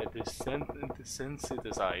desensitized.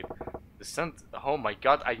 Oh my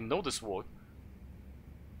god, I know this word.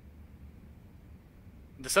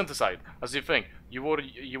 Desensitized, as you think. You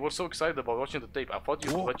were so excited about watching the tape. I thought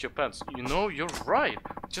you'd wet your pants. You know, you're right.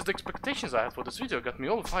 Just the expectations I had for this video got me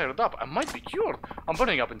all fired up. I might be cured. I'm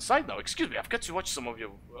burning up inside now. Excuse me, I've got to watch some of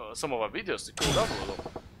our videos to cool down a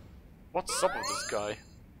little. What's up with this guy?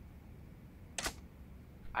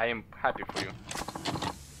 I am happy for you.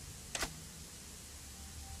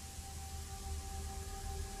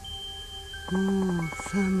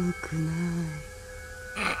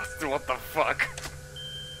 What the fuck?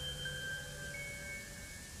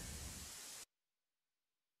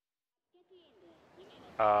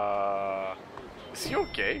 Is he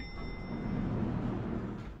okay?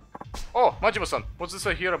 Oh, Majima-san, what's this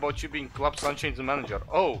I hear about you being Club Sunshine's manager?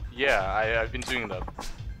 Oh, yeah, I've been doing that.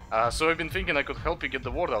 So I've been thinking I could help you get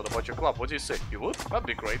the word out about your club. What do you say? You would? That'd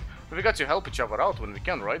be great. We got to help each other out when we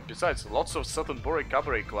can, right? Besides, lots of Saturn-Bore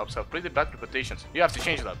cabaret clubs have pretty bad reputations. You have to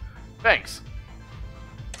change that. Thanks.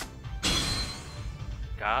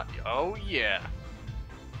 God, oh yeah.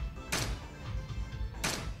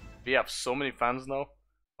 We have so many fans now.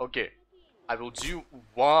 Okay, I will do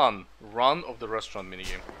one run of the restaurant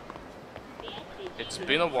minigame. It's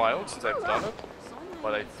been a while since I've done it,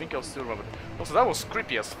 but I think I'll still remember. Also, that was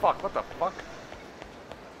creepy as fuck. What the fuck?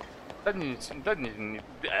 That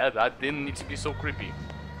didn't need to be so creepy.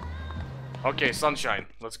 Okay, sunshine.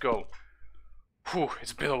 Let's go. Whew,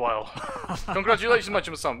 it's been a while. Congratulations,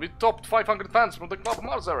 Majima-san. We topped 500 fans from the Club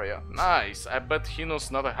Mars area. Nice. I bet Hino's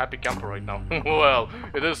not a happy camper right now. Well,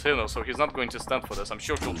 it is Hino, so he's not going to stand for this. I'm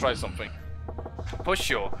sure he'll try something. For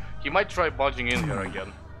sure. He might try barging in here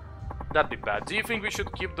again. That'd be bad. Do you think we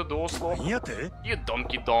should keep the doors locked? You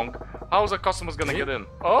donkey donk. How's our customers gonna get in?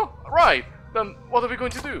 Oh, right. Then what are we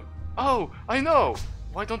going to do? Oh, I know.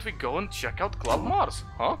 Why don't we go and check out Club Mars?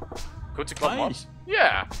 Huh? Go to Club Mars?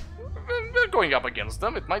 Yeah. We're going up against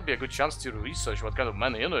them. It might be a good chance to research what kind of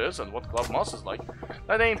man Hino is and what Club Mars is like.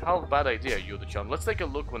 That ain't half bad idea, Yuda-chan. Let's take a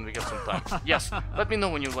look when we get some time. Yes, let me know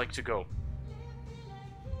when you'd like to go.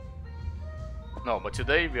 No, but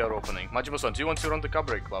today we are opening. Majima-san, do you want to run the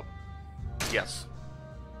cabaret club? Yes.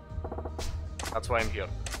 That's why I'm here.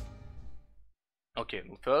 Okay,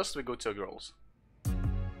 first we go to girls.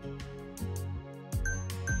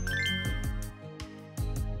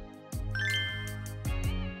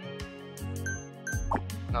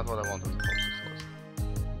 Not what I wanted.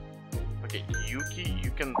 Okay, Yuki,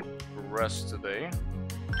 you can rest today.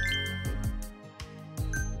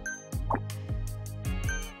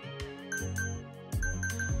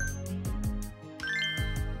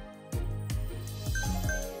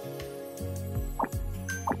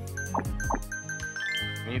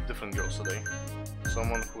 We need different girls today.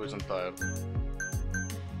 Someone who isn't tired.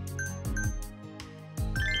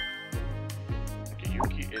 Okay,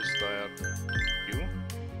 Yuki is tired.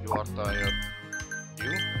 You are tired.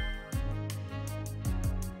 You?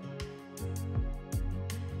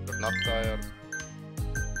 You're not tired.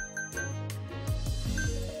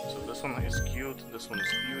 So this one is cute, this one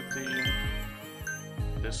is beauty.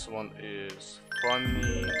 This one is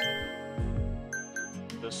funny.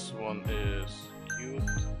 This one is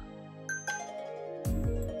cute.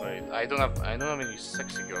 Wait, I don't have any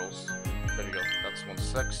sexy girls. There we go. That's one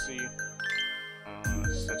sexy.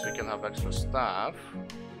 Since we can have extra staff,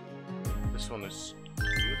 this one is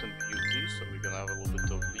cute and beauty, so we're gonna have a little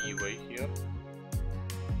bit of leeway here.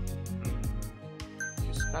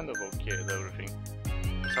 He's kind of okay at everything.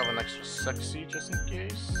 Let's have an extra sexy just in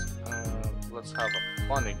case. Let's have a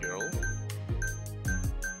funny girl.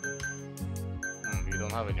 We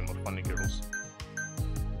don't have any more funny girls.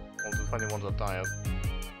 All the funny ones are tired.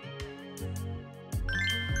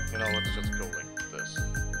 You know, let's just go like this.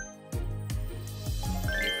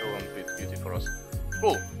 You fill in bit beauty for us.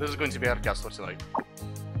 Cool, this is going to be our cast for tonight.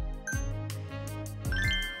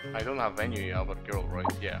 I don't have any other girl, right?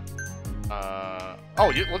 Yeah.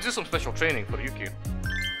 Oh, let's do some special training for Yuki.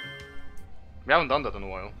 We haven't done that in a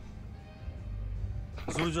while.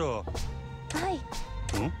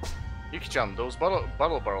 Yuki-chan, those battle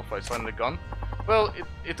barrel fights finally gone? Well,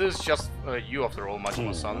 it is just you after all,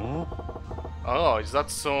 Majima-san. Oh, is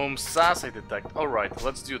that some sass I detect? Alright,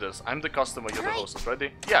 let's do this. I'm the customer, you're the hostess.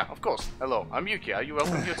 Ready? Yeah, of course. Hello, I'm Yuki. Are you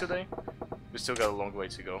welcome here today? We still got a long way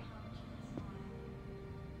to go.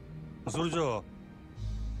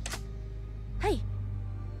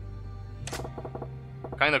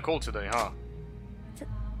 Kinda cold today, huh?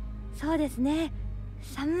 そうですね。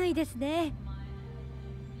寒いですね。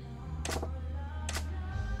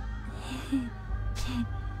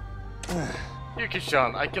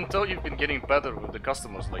Yuki-chan, I can tell you've been getting better with the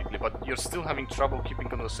customers lately, but you're still having trouble keeping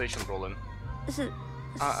conversation rolling. す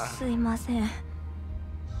いません。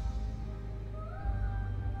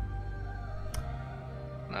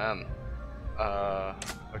Man.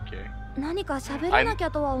 Okay. 何か喋らなきゃ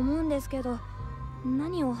とは思うんですけど、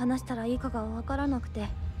何を話したらいいかがわからなくて。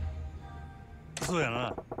そうや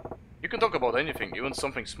な。You can talk about anything, even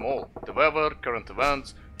something small. The weather, current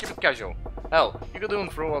events, keep it casual. Hell, you could even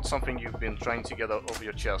throw out something you've been trying to get out of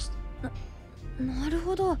your chest. なる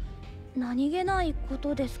ほど。何気ないこ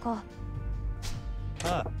とですか。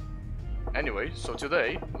Anyway, so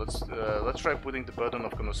today, let's try putting the burden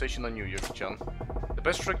of conversation on you, Yuki-chan. The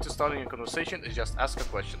best trick to starting a conversation is just ask a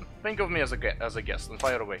question. Think of me as a guest and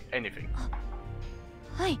fire away anything.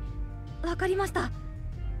 はい、わかりました。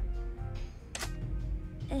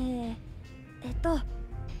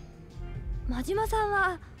真島さん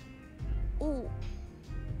は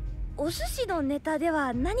お寿司のネタで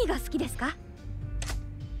は何が好きですか？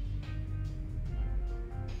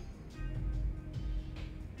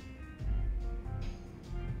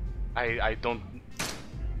 I don't.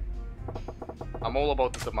 I'm all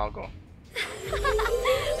about the tamago.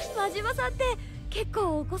 真島さんって結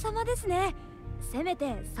構お子様ですね。せめ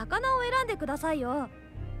て魚を選んでくださいよ。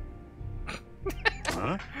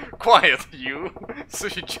Quiet, you!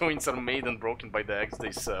 Sushi joints are made and broken by the eggs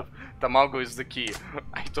they serve. Tamago is the key.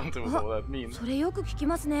 I don't know what that means. それよく聞き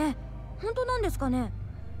ますね。本当なんですかね？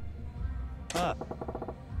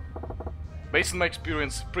 Based on my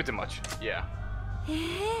experience, pretty much, yeah. へ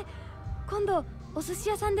え、今度お寿司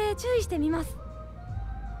屋さんで注意してみます。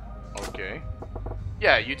 Okay.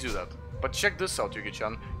 Yeah, you do that. But check this out,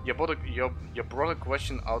 Yuki-chan. You brought a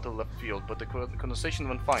question out of left field, but the conversation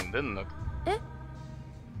went fine, didn't it? え?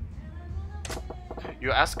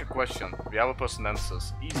 You ask a question, the other person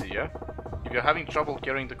answers. Easy, yeah? If you're having trouble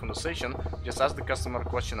carrying the conversation, just ask the customer a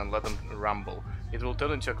question and let them ramble. It will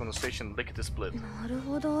turn into a conversation lickety split. なる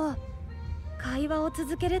ほど。会話を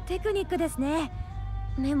続けるテクニックですね。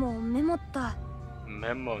メモった。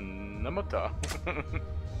メモった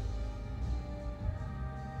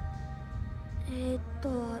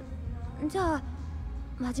じゃあ、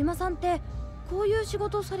真島さんってこういう仕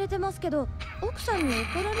事されてますけど、奥さんに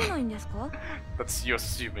怒られないんですか？ That's you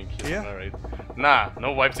assuming he's married. Nah,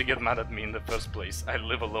 no wife to get mad at me in the first place. I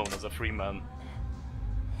live alone as a free man.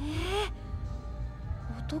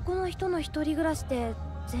 男の人の一人暮らしって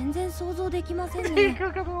全然想像できませんね。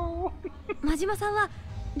真島さんは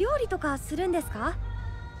料理とかするんですか？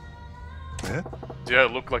 Do I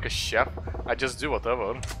look like a chef? I just do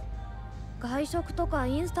whatever. 外食とか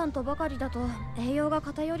インスタントばかりだと栄養が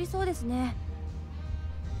偏りそうですね。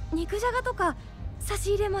肉じゃがとか差し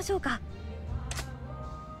入れましょうか。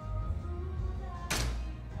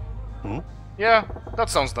Yeah, that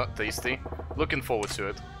sounds not tasty. Looking forward to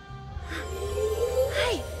it.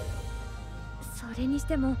 はい。それにし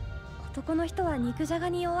ても男の人は肉じゃが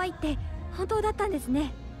に弱いって本当だったんです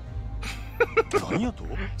ね。何やと？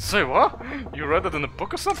 Say what? You read it in a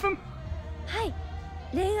book or something? はい。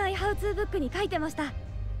恋愛ハウツーブックに書いてました。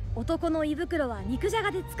男の胃袋は肉じゃ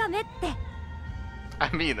がでつかめって。I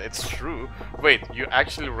mean, it's true. Wait, you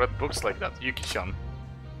actually read books like that, Yuki-chan?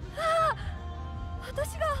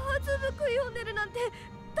 私がハウツーブック読んでるなんて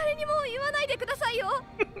誰にも言わないでくださいよ。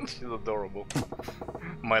She's adorable.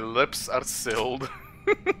 My lips are sealed.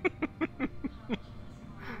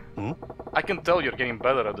 I can tell you're getting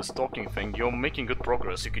better at this talking thing. You're making good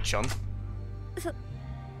progress, Yuki-chan. そう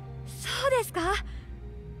ですか？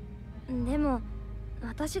でも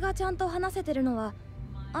私がちゃんと話せてるのは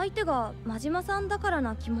相手が真島さんだから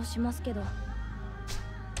な気もしますけど。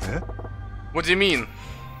What do you mean?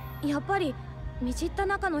 やっぱり見知った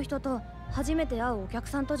中の人と初めて会うお客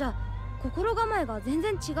さんとじゃ心構えが全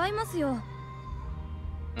然違いますよ。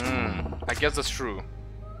I guess that's true.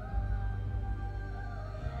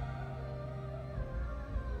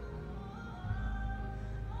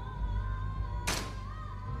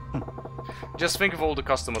 Just think of all the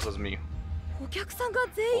customers as me. お客さんが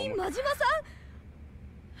全員真島さ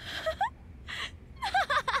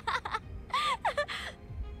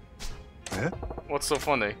ん？What's so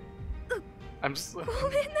funny? I'm so... ご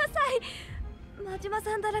めんなさい。真島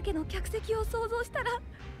さんだらけの客席を想像したら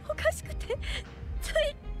おかしくてつい。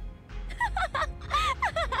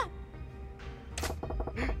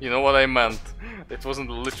You know what I meant. It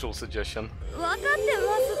wasn't a literal suggestion. わかってま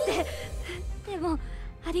すって。でも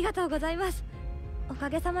ありがとうございます。おか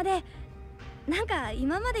げさまでなんか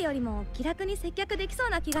今までよりも気楽に接客できそう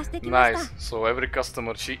な気がしてきました。Nice. So every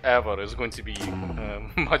customer she ever is going to be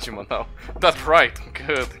Majima now. That's right.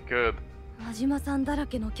 Good, good. 真島さんだら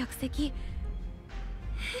けの客席。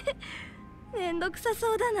めんどくさ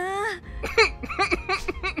そうだな。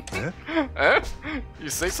You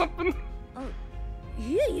say something?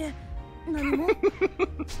 いえいえ、何も。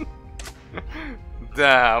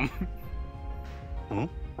Damn.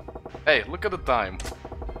 Hey, look at the time.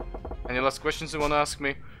 Any last questions you want to ask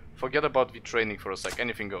me? Forget about the training for a sec.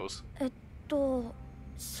 Anything goes.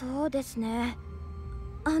 そうですね。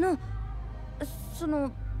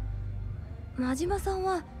真島さん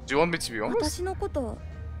は Do you want me to be honest? 私のこと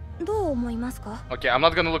どう思いますか？ Okay, I'm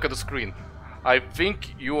not gonna look at the screen. I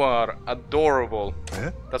think you are adorable.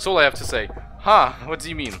 That's all I have to say. Huh? What do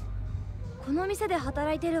you mean? この店で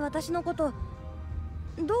働いてる私のこと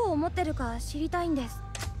どう思ってるか知りたいんです。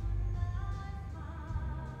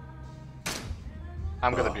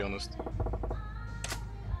I'm gonna be honest.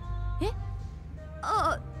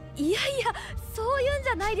 いやいや、そういうんじ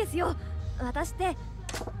ゃないですよ。私って。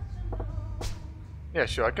Yeah,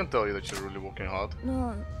 sure, I can tell you that you're really working hard.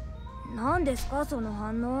 なんですかその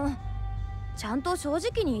反応。ちゃんと正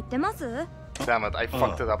直に言ってます？ Damn it, I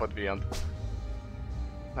fucked it up at the end.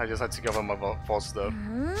 I just had to give him my false though.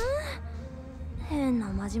 変な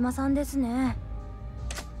真島さんですね。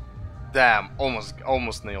Damn,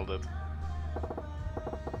 almost nailed it.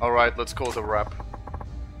 Alright, let's call it a wrap.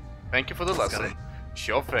 Thank you for the lesson.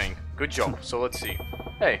 Sure thing. Good job. So let's see.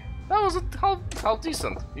 Hey, that was how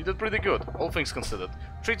decent. You did pretty good, all things considered.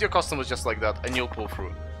 Treat your customers just like that and you'll pull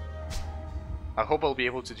through. I hope I'll be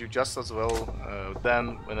able to do just as well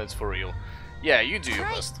then when it's for real. Yeah, you do your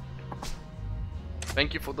best.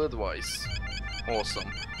 Thank you for the advice. Awesome.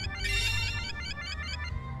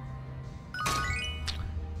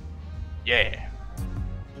 Yeah.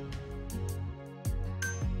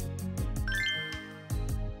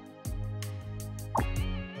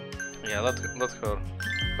 Yeah, let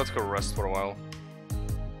her rest for a while.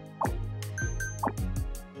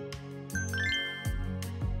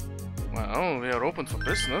 Well, we are open for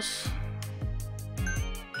business.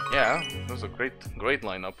 Yeah, that's a great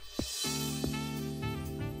lineup.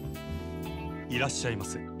 いらっしゃいま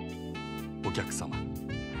せ。お客様。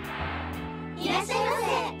いらっしゃいま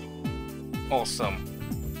せ。 Awesome.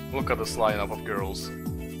 Look at this lineup of girls.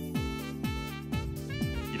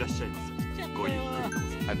 いらっしゃいませ。ごゆっくりどうぞ。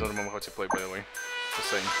I don't remember how to play, by the way. Just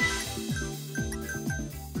saying.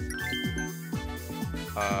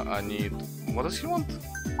 I need... What does he want?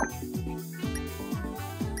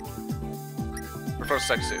 Prefer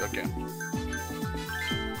sexy, okay.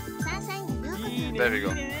 There we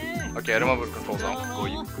go. Okay, I remember the controls now. ご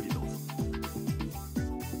ゆっくりどうぞ。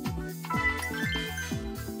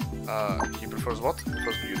He prefers what?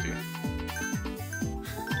 Prefers beauty.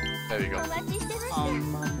 There we go. あ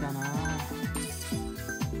んまりだな。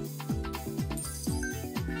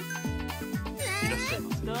いらっしゃいま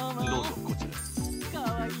せ。どうぞこちら。か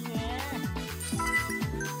わいいね。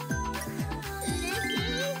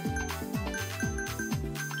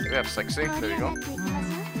 We have sexy. There we go.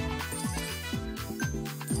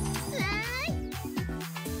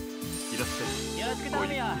 いらっしゃい。よろしく頼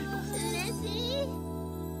むよ。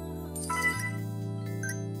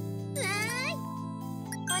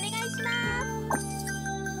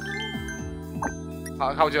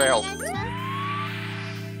 How do I help?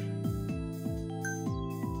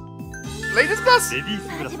 Ladies class! レディース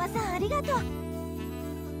クラス。真島さんありがとう。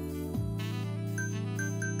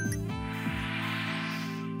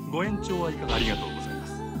ご延長はいかがありがとうございま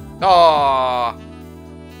す。 Ah,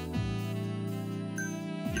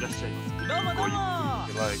 いらっしゃいませ。どうもどうも。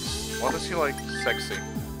 he likes. What does he like? Sexy.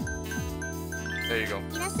 There you go.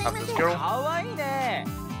 After this girl. かわいいね。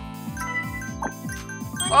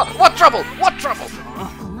 Ah, what trouble? What trouble?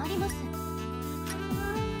 困ります。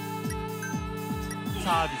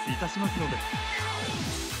サービスいたしますので。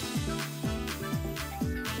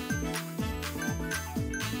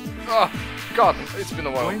 Oh, God, it's been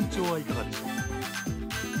a ご while. 延長はいかがでしょう。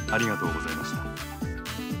ありがとうございました。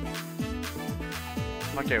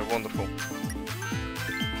 Okay, wonderful.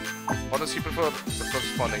 What does he prefer?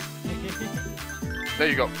 Prefers funny. There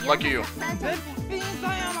you go. Lucky you. 絶品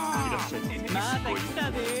さやもいらっしゃいませ。また来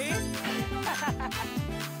たで。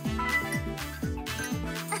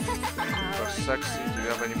 Prefers sexy. Do you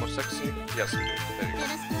have any more sexy? Yes, we do. There you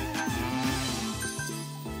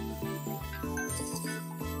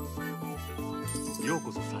go. よう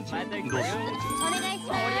こそ参上。また来どうぞ。たよ。お願いし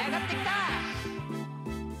ます。盛り上がってきた。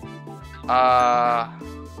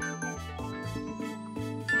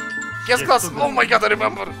 Guest class. Oh my God, I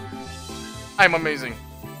remember. I'm amazing.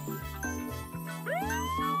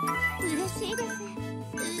 嬉しいで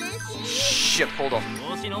す。 Shit, hold on.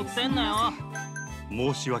 調子乗ってんなよ。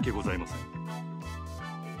申し訳ございません。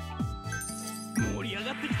盛り上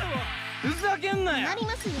がってきたわ。ふざけんなよ。なり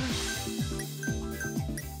ますよ。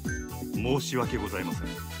申し訳ございません。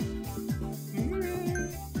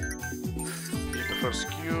 He prefers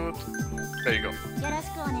cute. There you go. よろし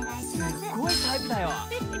くお願いします。すごいタイプだよ。お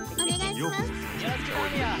願いします。ようこそ参よろしく頼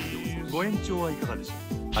むよ。上。ご延長はいかがでしょう。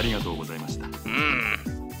ありがとうございました。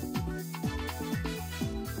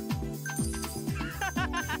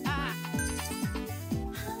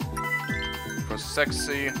 For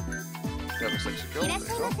sexy. You have a sexy girl. いらっ There し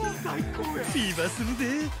ゃ you いま go. せ。フィーバーするで。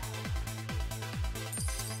素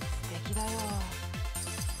敵だよ。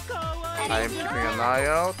かわいい。 I'm keeping an eye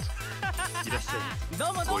out. いらっしゃいま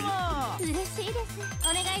どうもどうも。嬉しいです。お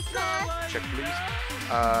願いします。 Check, please.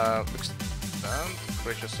 Extend.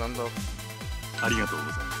 Gracious send off. せ。ありがとうご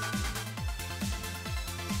ざいます。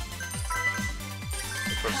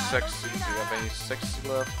 For sexy. Do you have any sexy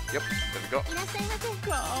left? Yep. There we go. いらっしゃいませ。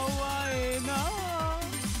かわいいな。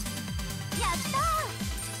やった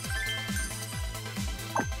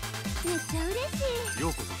ー。めっちゃ嬉しい。よ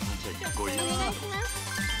うこそ参加ごゆっくり。お願いします。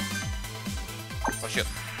 Oh shit.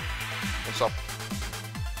 What's up?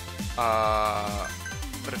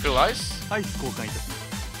 Refill ice? アイス交換いたしま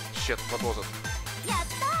す。 Shit, what was it? やった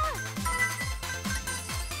ー。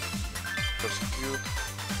 First cute.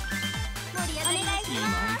 盛り上がります。いい満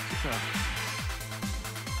喫さ。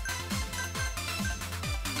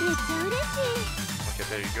めっちゃ嬉しい。 Okay,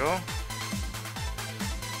 there you go.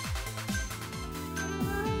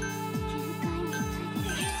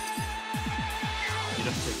 いら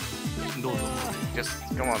っしゃい。どうぞ。Just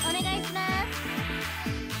come on. お願いします。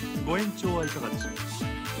ご延長はいかがでしょう。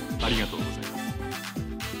ありがとうございます。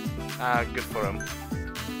Ah, good for him.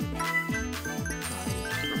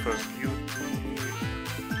 Prefers beauty.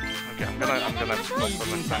 Okay, I'm gonna spot for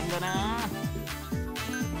next time.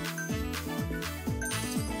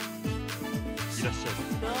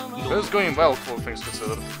 This is going well for things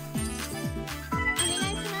considered.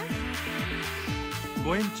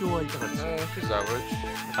 ご延長はいかがでしょう。 He's average.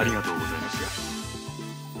 ありがとうございます。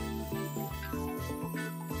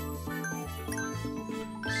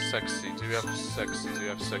 Sexy. Do you have sexy? Do you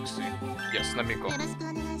have sexy? Yes, let me go. よろしくお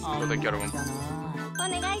願いします。 Go take care of him. お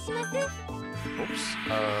願いします。 Oops.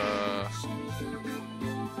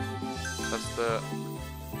 That's the.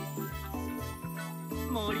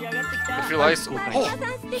 盛り上がってきた。 If you like. マリア Oh! さん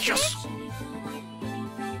素敵です。 Yes!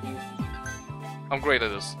 I'm great at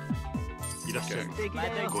this. いらっしゃい。 Okay. また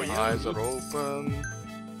来たよ。 Eyes are open.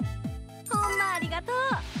 ほんまありがとう。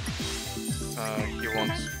 He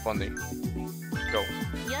wants funny. Go.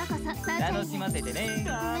 ようこそサーチ楽しませてね。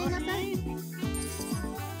ごめんなさい。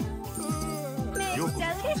めっちゃ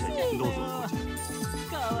嬉しい。どうぞこち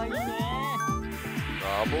ら。かわいいね。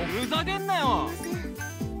 Bravo. ふざけんなよ。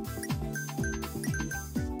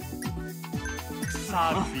サ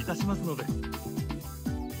ービスいたしますので。盛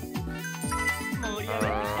り上がって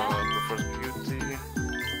き Prefers beauty.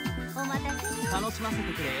 お待たせ。た。楽しませて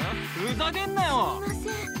くれよ。ふざけんなよ。すいませ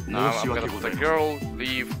ん。 No, I'm gonna put the girl.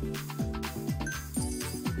 Leave.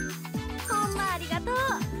 ほんまありがとう。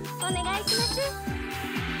お願いします。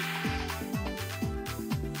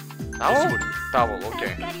 Towel? Towel, 助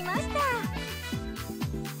okay. かりました。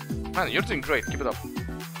 Man, you're doing great. Keep it up.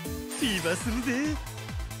 今するで。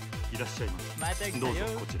いらっしゃいままた来せ。どうぞ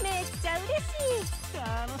たよ。こちら。めっちゃ嬉しい。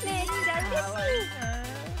楽しめっちゃ嬉しい。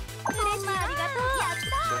ほんまありがとう。やっ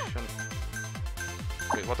た。 Session.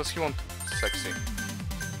 Wait, what does he want? Sexy.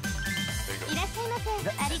 There い you らっしゃいませ。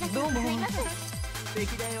ありがとうございます。素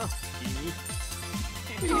敵だよ。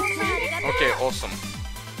ほんまありがと go. う。 Okay, awesome.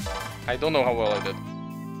 I don't know how well I did.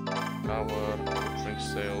 Power, drink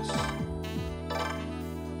sales.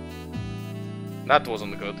 That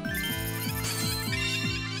wasn't good.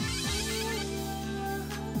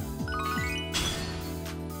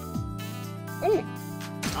 Oh!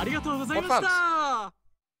 ありがとうございま What した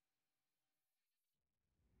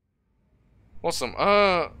Awesome.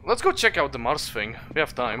 Let's go check out the Mars thing. We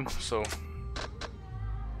have time, so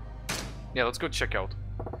yeah, let's go check out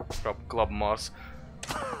Club Mars.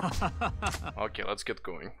 Okay, let's get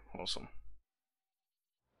going. Awesome.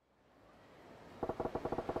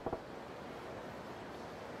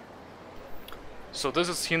 So this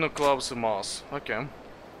is Hino Club's Mars. Okay.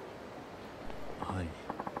 はい。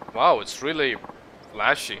 Wow, it's really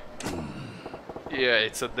flashy. Yeah,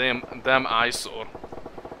 it's a damn eyesore.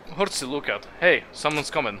 Hurts to look at. Hey,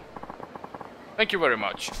 someone's coming. Thank you very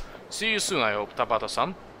much. See you soon, I hope,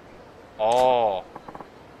 Tabata-san. Oh.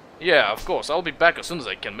 Yeah, of course. I'll be back as soon as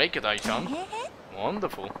I can make it, Ai-chan.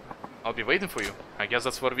 Wonderful. I'll be waiting for you. I guess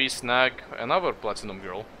that's where we snag another platinum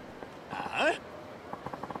girl.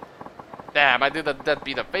 Damn, I did that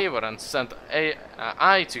beat a favor and sent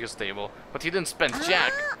I to his table, but he didn't spend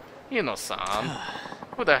jack. Hino-san.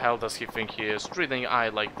 Who the hell does he think he is, treating I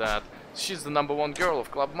like that? She's the #1 girl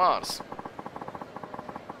of Club Mars.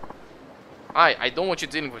 I don't want you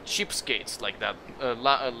dealing with cheapskates like that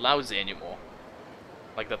lousy anymore.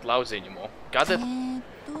 Got it?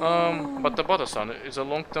 But the Tabata-san is a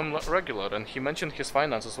long-term regular, and he mentioned his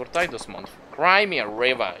finances were tight this month. Cry me a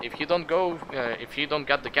river. If he don't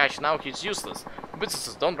get the cash now, he's useless.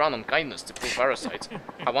 Businesses don't run on kindness to poor parasites.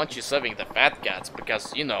 I want you serving the fat cats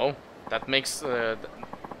because you know that makes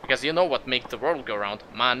because you know what makes the world go round.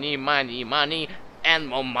 Money, money, money, and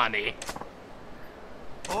more money.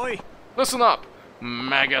 Oi! Listen up,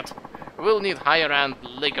 maggot. We'll need higher-end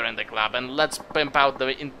liquor in the club, and let's pimp out the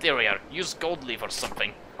interior. Use gold leaf or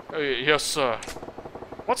something. Yes, sir.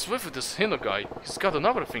 What's with this Hino guy? He's got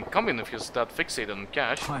another thing coming if he's that fixated on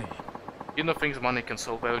cash. はい。 Hino thinks money can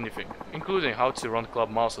solve anything, including how to run Club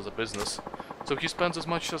Mars as a business. So he spends as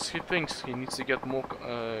much as he thinks he needs to get more.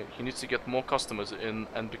 Customers in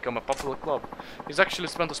and become a popular club. He's actually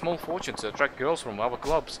spent a small fortune to attract girls from other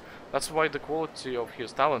clubs. That's why the quality of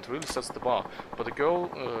his talent really sets the bar. But the girl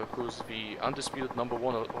who's the undisputed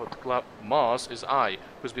 #1 at Club Mars is I,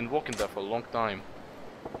 who's been working there for a long time.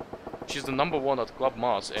 She's the #1 at Club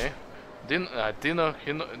Mars, eh? Did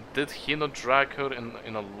Hino drag her in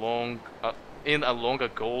along a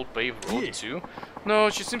gold-paved road too?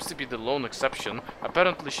 No, she seems to be the lone exception.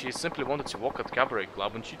 Apparently, she simply wanted to work at Cabaret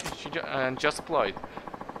Club, and she just applied.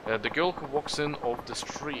 The girl who walks in off the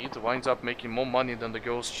street winds up making more money than the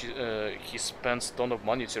girls he spends ton of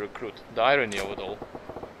money to recruit. The irony of it all.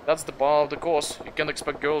 That's the bar of the course. You can't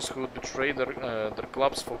expect girls who would betray their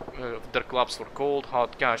clubs for cold,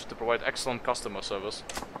 hard cash to provide excellent customer service.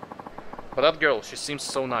 But that girl, she seems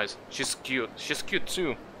so nice. She's cute. She's cute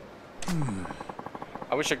too.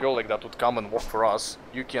 I wish a girl like that would come and work for us.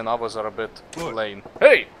 Yuki and others are a bit plain.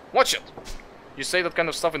 Hey! Watch it! You say that kind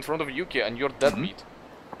of stuff in front of Yuki and you're dead meat.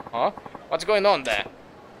 Huh? What's going on there?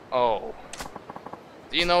 Oh.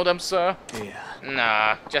 Do you know them, sir? Yeah.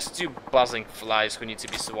 Nah, just two buzzing flies who need to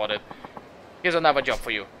be swatted. Here's another job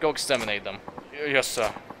for you. Go exterminate them. Yes,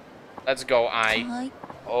 sir. Let's go,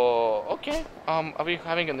 Oh, okay. Are we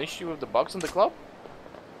having an issue with the bugs in the club?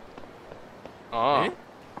 Ah.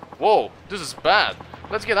 Whoa, this is bad.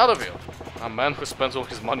 Let's get out of here. A man who spends all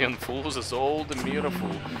his money on fools is all the mere a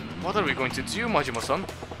fool. What are we going to do, Majima-san?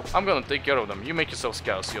 I'm gonna take care of them. You make yourself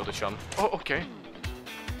scarce, Yoda-chan. Oh, okay.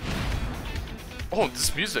 Oh,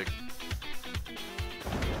 this music.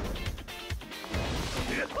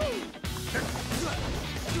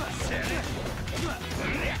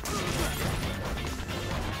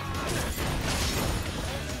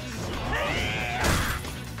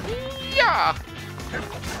 Yeah.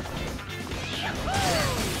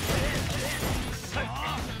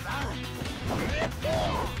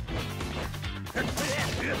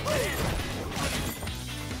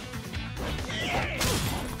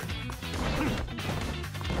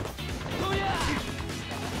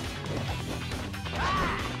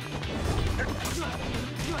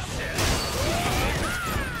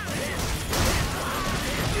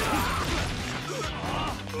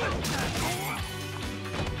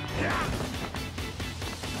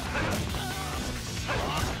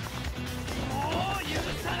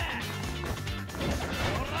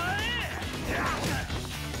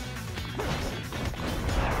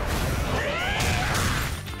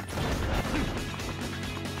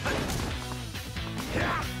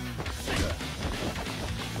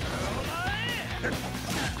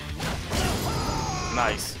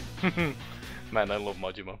 Nice. Man, I love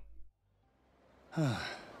Majima.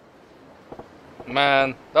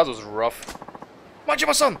 Man, that was rough.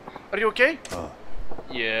 Majima-san! Are you okay?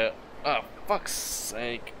 Yeah. Ah, fuck's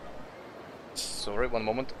sake. Sorry, one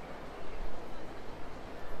moment.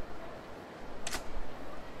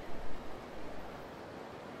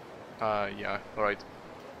 Yeah, alright.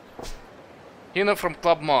 Hina from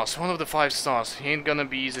Club Moss, one of the 5 stars. He ain't gonna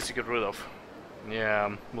be easy to get rid of.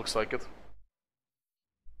 Yeah, looks like it.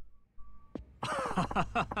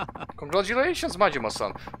 Congratulations,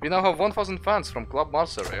 Majima-san. We now have 1000 fans from Club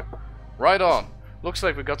Mars area. Right on. Looks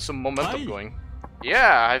like we got some momentum going.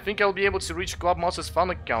 Yeah, I think I'll be able to reach Club Mars's fan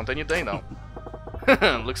account any day now.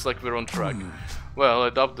 Looks like we're on track. Well, I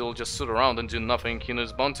doubt they'll just sit around and do nothing.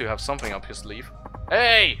 Hina's bound to have something up his sleeve.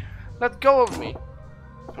 Hey! Let go of me!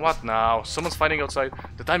 What now? Someone's fighting outside.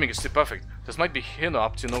 The timing is too perfect. This might be Hina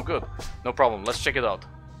up to no good. No problem, let's check it out.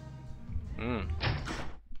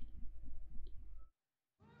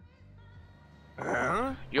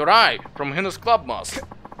 You're I, from Hina's Club Moss.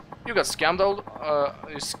 You got scammed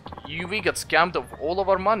we got scammed of all of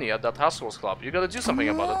our money at that Assholes Club. You gotta do something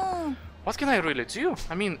about it. What can I really do?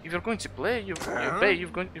 I mean, if you're going to play, you've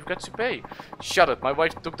got to pay. Shut it, my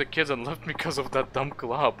wife took the kids and left me because of that dumb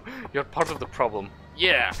club. You're part of the problem.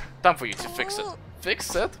 Yeah, time for you to fix it.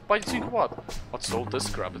 Fix it? By doing what? What's all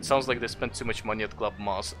this crap? It sounds like they spent too much money at Club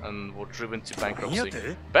Moss and were driven to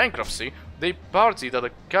bankruptcy. Bankruptcy? They partied at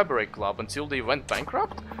a cabaret club until they went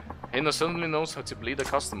bankrupt? Hina certainly knows how to bleed a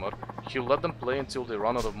customer. He'll let them play until they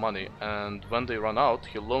run out of money, and when they run out,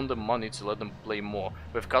 he'll loan them money to let them play more,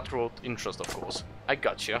 with cutthroat interest, of course. I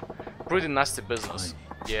gotcha. Pretty nasty business.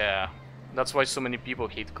 Yeah, that's why so many people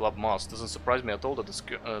hate Club Moss. Doesn't surprise me at all that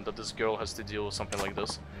this girl has to deal with something like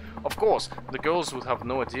this. Of course, the girls would have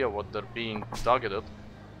no idea what they're being targeted.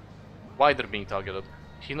 Why they're being targeted.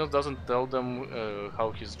 Hina doesn't tell them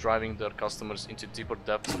how he's driving their customers into deeper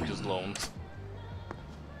depths of his loans.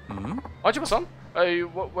 Majima-san? Hey,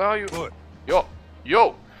 where are you?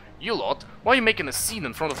 Yo! You lot, why are you making a scene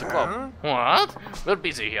in front of the club? What? We're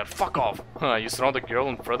busy here, fuck off. You surround a girl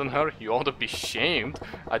and threaten her? You ought to be shamed.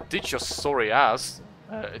 I'd ditch your sorry ass,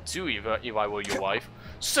 too, if I were your wife.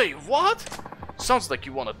 Say what? Sounds like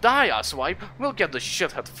you wanna die, asswipe. We'll get the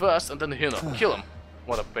shithead first and then kill him.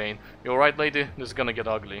 What a pain. You're right, lady, this is gonna get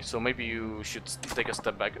ugly, so maybe you should take a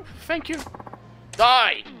step back. Thank you.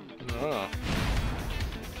 Die!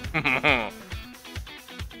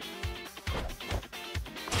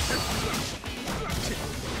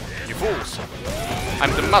 You fools!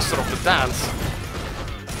 I'm the master of the dance!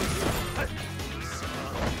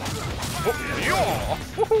 Oh, yeah.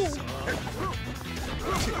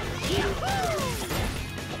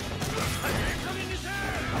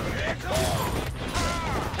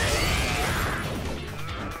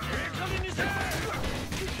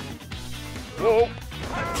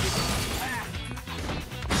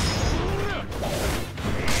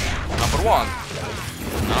 Number 1.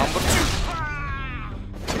 Number 2.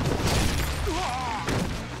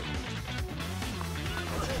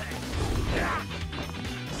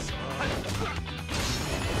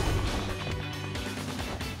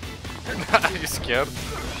 Are you scared?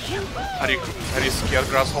 Are you scared,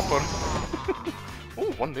 grasshopper?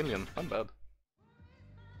 Oh, 1 million, not bad.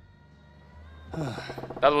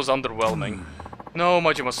 That was underwhelming. No,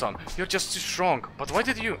 Majima-san, you're just too strong. But why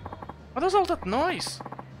did you... What was all that noise?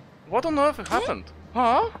 What on earth happened?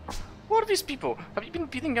 Huh? Who are these people? Have you been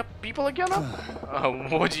beating up people again?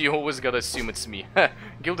 Why do you always gotta assume it's me?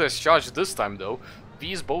 Guild is charged this time though.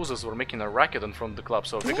 These bozos were making a racket in front of the club,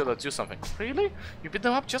 so I figured I'd do something. Really? You beat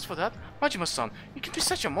them up just for that? Majima-san, you can be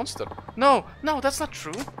such a monster. No, that's not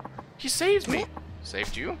true. He saved me.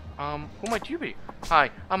 Saved you? Who might you be? Hi,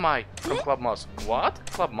 I'm I, from Club Mars. What?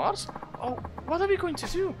 Club Mars? Oh, what are we going to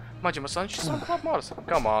do? Majima-san, she's from Club Mars.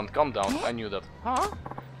 Come on, calm down, I knew that. Huh?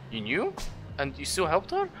 You knew? And you still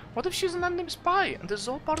helped her? What if she's an enemy spy, and this is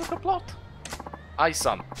all part of the plot?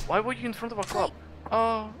 Ai-san, why were you in front of our club?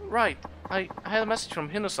 Right. I had a message from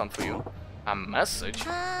Hino-san for you. A message?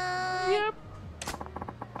 Yep.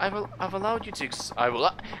 I've allowed you to I've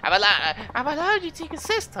allowed you to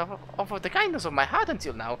exist of the kindness of my heart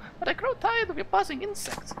until now, but I grow tired of your buzzing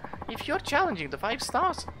insects. If you're challenging the 5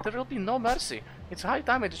 stars, there will be no mercy. It's high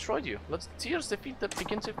time I destroyed you. Let tears defeat that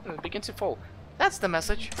begin to fall. That's the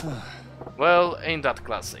message. Well, ain't that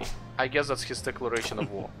classy? I guess that's his declaration of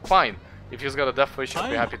war. Fine. If he's got a death wish, I'll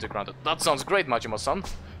be happy to grant it. That sounds great, Majima-san.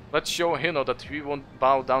 Let's show Hino that we won't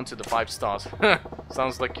bow down to the 5 stars.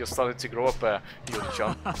 Sounds like you're starting to grow up,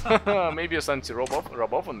 Yuki-chan. Maybe you're starting to rub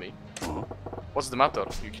off on me. What's the matter,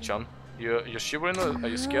 Yuki-chan? You're shivering? Are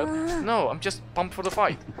you scared? No, I'm just pumped for the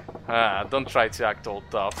fight. Don't try to act all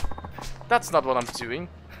tough. That's not what I'm doing.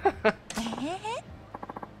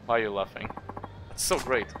 Why are you laughing? That's so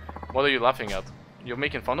great. What are you laughing at? You're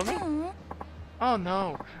making fun of me? Oh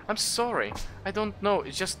no, I'm sorry. I don't know,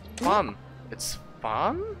 it's just fun. It's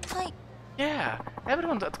fun? Yeah,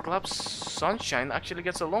 everyone at Club Sunshine actually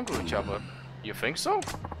gets along with each other. You think so?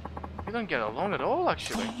 We don't get along at all,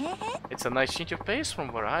 actually. It's a nice change of pace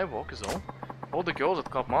from where I walk, is all. All the girls at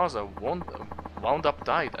Club Mars are wound up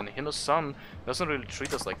tight, and Hino-san doesn't really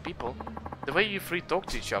treat us like people. The way you three talk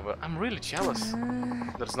to each other, I'm really jealous.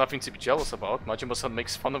 There's nothing to be jealous about. Majima-san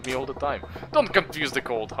makes fun of me all the time. Don't confuse the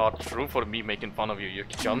cold hard truth for me making fun of you,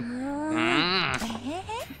 Yuki-chan.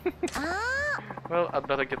 Well, I'd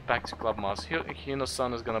better get back to Club Mars.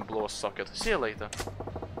 Hino-san is gonna blow a socket. See you later.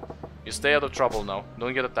 You stay out of trouble now.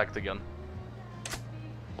 Don't get attacked again.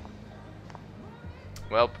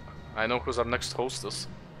 Well, I know who's our next hostess.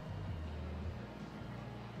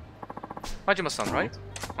 Majima-san, right?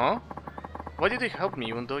 Huh? Why did you help me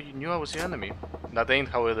even though you knew I was your enemy? That ain't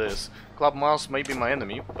how it is. Club Mars may be my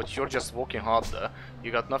enemy, but you're just working hard there.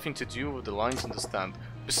 You got nothing to do with the lines in the stand.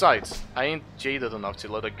 Besides, I ain't jaded enough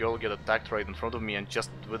to let a girl get attacked right in front of me and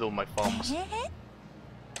just twiddle my thumbs.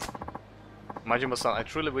 Majima-san, I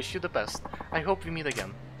truly wish you the best. I hope we meet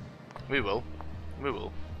again. We will. We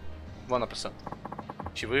will. 100%.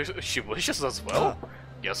 She wishes as well?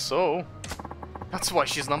 Guess so. That's why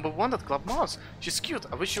she's #1 at Club Mars. She's cute.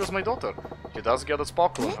 I wish she was my daughter. She does get a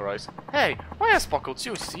sparkle in her eyes. Hey, why I sparkle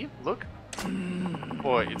too? See? Look.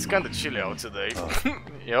 Boy, it's kinda chilly out today.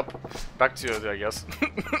 Yep. Back to you, I guess.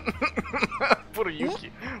 Poor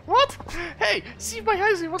Yuki. What? Hey, see my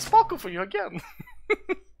eyes, they want sparkle for you again.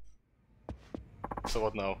 So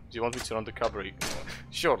what now? Do you want me to run the cabaret?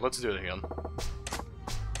 Sure, let's do it again.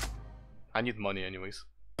 I need money anyways.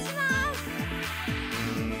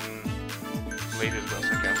 Ladies class,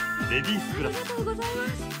 okay. Ladies class.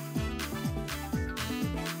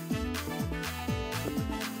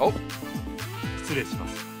 Oh. 失礼しま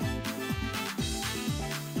す。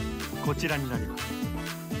こちらになります。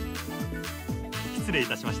失礼い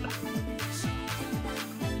たしました。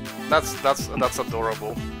That's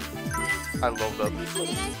adorable. I love that.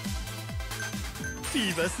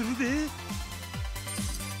 ビバするぜ。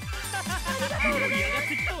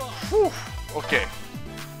Whew. Okay.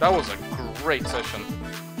 That was a great session.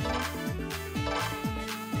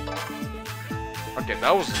 Okay,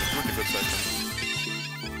 that was a really good session.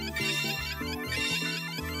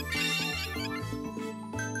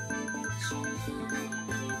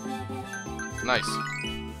 Nice.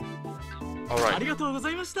 Alright. I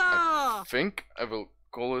think I will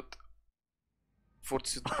call it for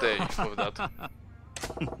today with that.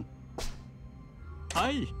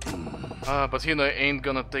 Hi. But Hino ain't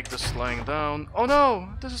gonna take this lying down. Oh no!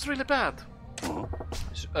 This is really bad.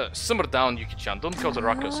 Simmer down, Yuki-chan. Don't cause a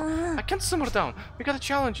ruckus. I can't simmer down. We got a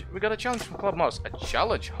challenge. We got a challenge from Club Mars. A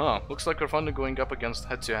challenge? Huh. Looks like we're finally going up against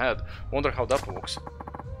head-to-head. Wonder how that works.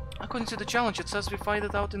 According to the challenge, it says we fight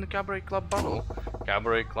it out in the Cabaret Club Battle.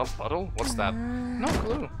 Cabaret Club Battle? What's that? No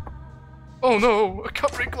clue. Oh no! A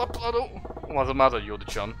Cabaret Club Battle! What's the matter,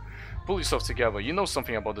 Yoda-chan? Pull yourself together. You know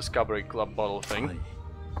something about this Cabaret Club Battle thing.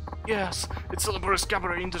 Yes, it's a laborious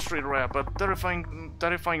cabaret industry rare, but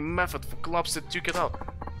terrifying method for clubs that took it out.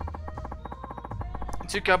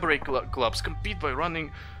 Two cabaret clubs compete by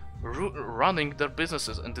running their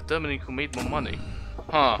businesses and determining who made more money.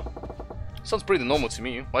 Huh. Sounds pretty normal to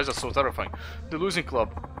me. Why is that so terrifying? The losing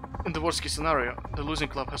club. In the worst case scenario, the losing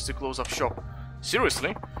club has to close up shop.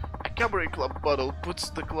 Seriously? A cabaret club battle puts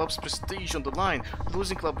the club's prestige on the line. The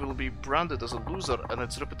losing club will be branded as a loser and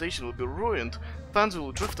its reputation will be ruined. Fans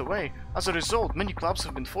will drift away. As a result, many clubs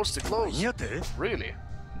have been forced to close. Really?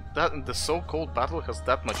 That the so-called battle has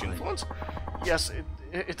that much influence? Yes,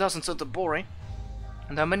 it doesn't sound boring.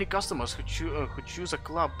 And there are many customers who choose a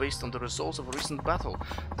club based on the results of a recent battle.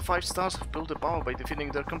 The 5 stars have built their power by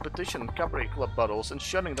defeating their competition in cabaret club battles and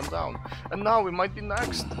shutting them down. And now we might be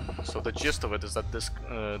next. So the gist of it is that this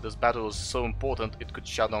battle is so important it could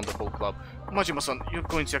shut down the whole club. Majima-san, you're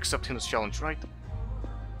going to accept his challenge, right?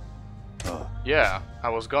 Yeah, I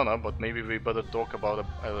was gonna, but maybe we better talk about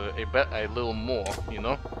a little more, you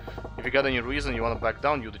know? If you got any reason you wanna back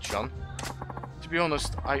down, Yuda-chan. To be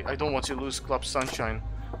honest, I don't want to lose Club Sunshine.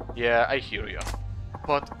 Yeah, I hear you.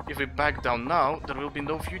 But if we back down now, there will be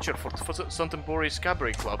no future for Santenbori's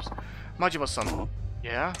cabaret clubs. Majima-san.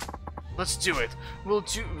 Yeah? Let's do it. We'll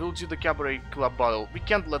do the cabaret club battle. We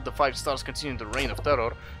can't let the 5 stars continue the reign of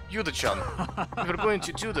terror. Yuda-chan. If we're going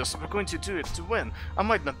to do this, we're going to do it to win. I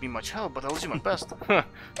might not be much help, but I'll do my best.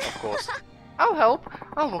 Of course. I'll help.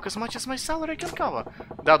 I'll work as much as my salary can cover.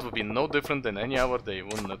 That would be no different than any other day,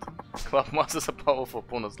 wouldn't it? Club Masters are powerful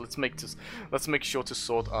opponents. Let's make sure to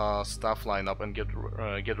sort our staff lineup and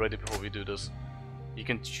get ready before we do this. You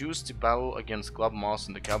can choose to battle against Club Masters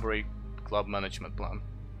in the Cabaret Club Management Plan.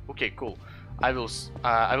 Okay, cool. I will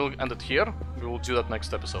end it here. We will do that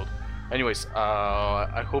next episode. Anyways,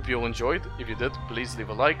 I hope you all enjoyed. If you did, please leave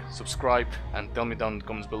a like, subscribe, and tell me down in the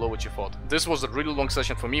comments below what you thought. This was a really long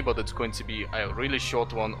session for me, but it's going to be a really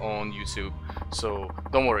short one on YouTube, so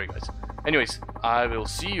don't worry, guys. Anyways, I will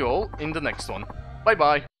see you all in the next one. Bye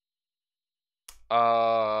bye.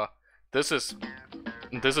 This is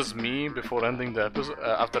me before ending the episode.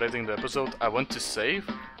 After ending the episode, I went to save,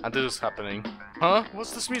 and this is happening. Huh?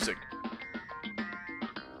 What's this music?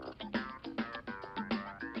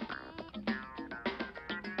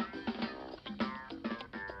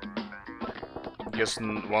 Guess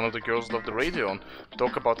one of the girls left the radio on.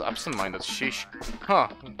 Talk about absent-minded. Sheesh. Huh.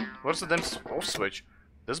 Where's the damn off switch?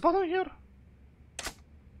 This button here?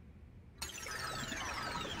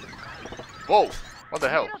 Whoa! What the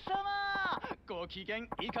hell?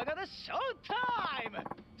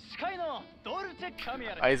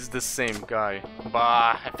 It's the same guy.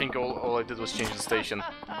 Bah, I think all I did was change the station.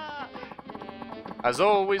 As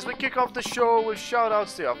always, we kick off the show with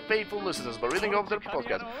shoutouts to our faithful listeners by reading off their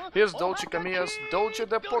podcast. Here's Dolce Camilla's Dolce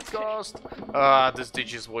the Podcast. This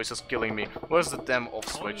DJ's voice is killing me. Where's the damn off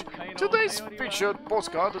switch? Today's featured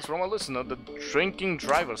postcard is from a listener, the Drinking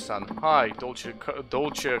Driver-san. Hi, Dolce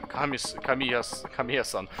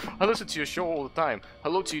Camilla-san. I listen to your show all the time.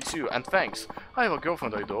 Hello to you too, and thanks. I have a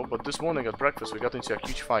girlfriend, I do, but this morning at breakfast we got into a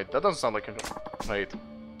huge fight. That doesn't sound like a... Wait.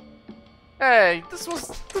 Hey, this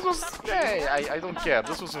was, hey, I don't care,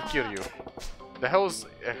 this was for Kiryu. The hell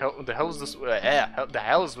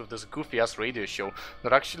is with this goofy ass radio show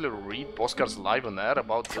that actually read postcards live on air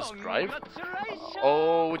about this drive?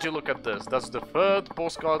 Oh, would you look at this? That's the 3rd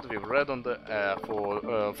postcard we've read on the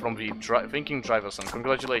from the Thinking Driver-san.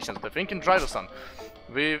 Congratulations, the Thinking Driver-san.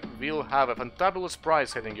 We will have a fantabulous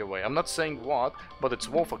prize heading your way. I'm not saying what, but it's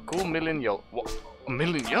worth a cool million yen. What? A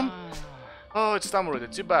million yen? Oh, it's time already.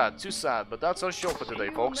 Too bad, too sad, but that's our show for today,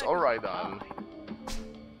 folks. Alright then.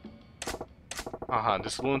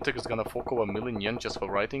 This lunatic is gonna fork over 1 million yen just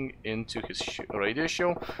for writing into his radio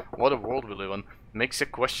show? What a world we live in. Makes you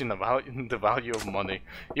question the value of money.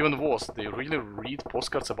 Even worse, they really read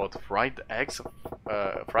postcards about fried eggs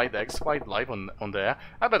fight live on the air.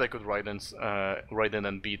 I bet I could write in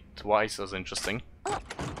and be twice as interesting.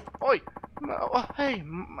 Oi! Hey,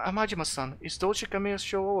 Majima-san, is Dolce Camilla's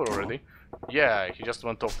show over already? Yeah, he just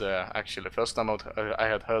went off there, actually. First time out, I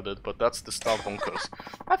had heard it, but that's the star bonkers.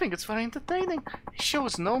 I think it's very entertaining. His show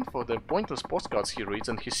is known for the pointless postcards he reads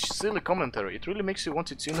and his silly commentary. It really makes you want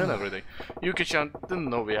to tune in every day. Yuki-chan didn't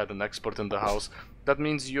know we had an expert in the house. That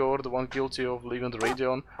means you're the one guilty of leaving the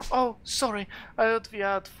radio on. Oh, sorry. I heard the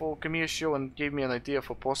ad for Kamiya's show and gave me an idea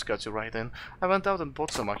for postcards to write in. I went out and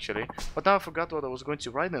bought some actually, but now I forgot what I was going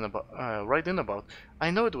to write in about.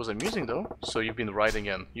 I know it was amusing though. So you've been writing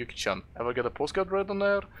in, Yuki-chan. Ever get a postcard read on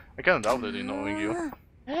there? I kinda doubted it knowing you.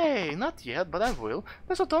 Hey, not yet, but I will.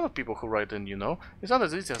 There's a ton of people who write in, you know. It's not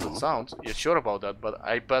as easy as it sounds. You're sure about that, but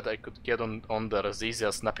I bet I could get on there as easy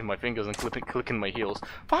as snapping my fingers and clicking my heels.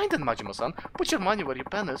 Fine then, Majima-san. Put your money where your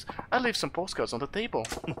pen is. I leave some postcards on the table.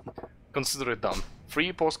 Consider it done.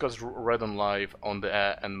 3 postcards read on live on the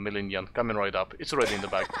air and million yen coming right up. It's already in the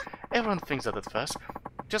bag. Everyone thinks that at first.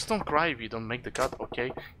 Just don't cry if you don't make the cut,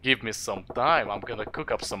 okay? Give me some time. I'm gonna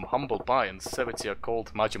cook up some humble pie and serve it to you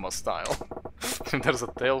cold Majima style. If there's a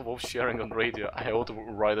tale worth sharing on radio, I ought to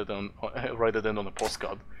write it in on a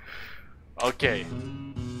postcard. Okay.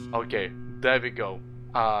 Okay, there we go.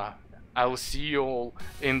 I'll see you all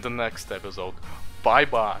in the next episode. Bye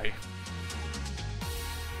bye.